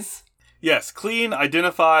 please. Yes, clean,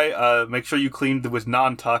 identify, make sure you cleaned with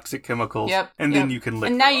non-toxic chemicals, then you can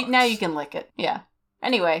lick and rocks. now you can lick it, yeah.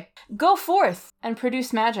 Anyway, go forth and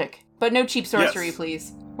produce magic. But no cheap sorcery,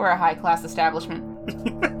 please. We're a high-class establishment.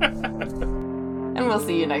 And we'll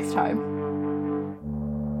see you next time.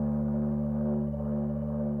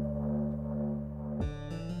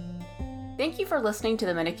 Thank you for listening to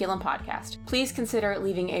the Maniculum Podcast. Please consider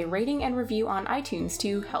leaving a rating and review on iTunes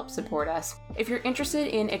to help support us. If you're interested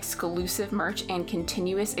in exclusive merch and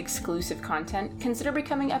continuous exclusive content, consider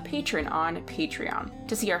becoming a patron on Patreon.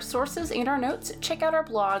 To see our sources and our notes, check out our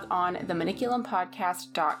blog on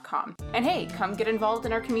themaniculumpodcast.com. And hey, come get involved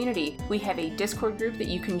in our community. We have a Discord group that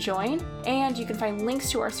you can join, and you can find links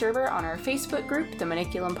to our server on our Facebook group, The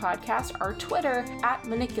Maniculum Podcast, our Twitter,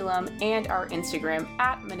 @Maniculum, and our Instagram,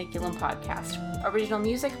 @Maniculum Podcast. Original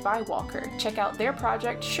music by Walker. Check out their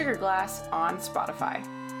project, Sugar Glass, on Spotify.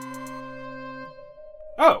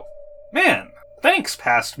 Oh, man. Thanks,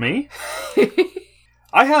 Past Me.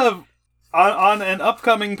 I have, on an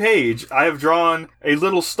upcoming page, I have drawn a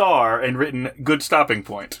little star and written good stopping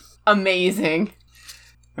point. Amazing.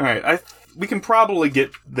 All right, we can probably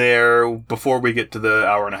get there before we get to the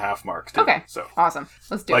hour-and-a-half mark, too. Okay, so awesome.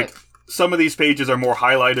 Let's do it. Some of these pages are more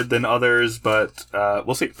highlighted than others, but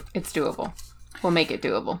we'll see. It's doable. We'll make it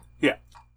doable. Yeah.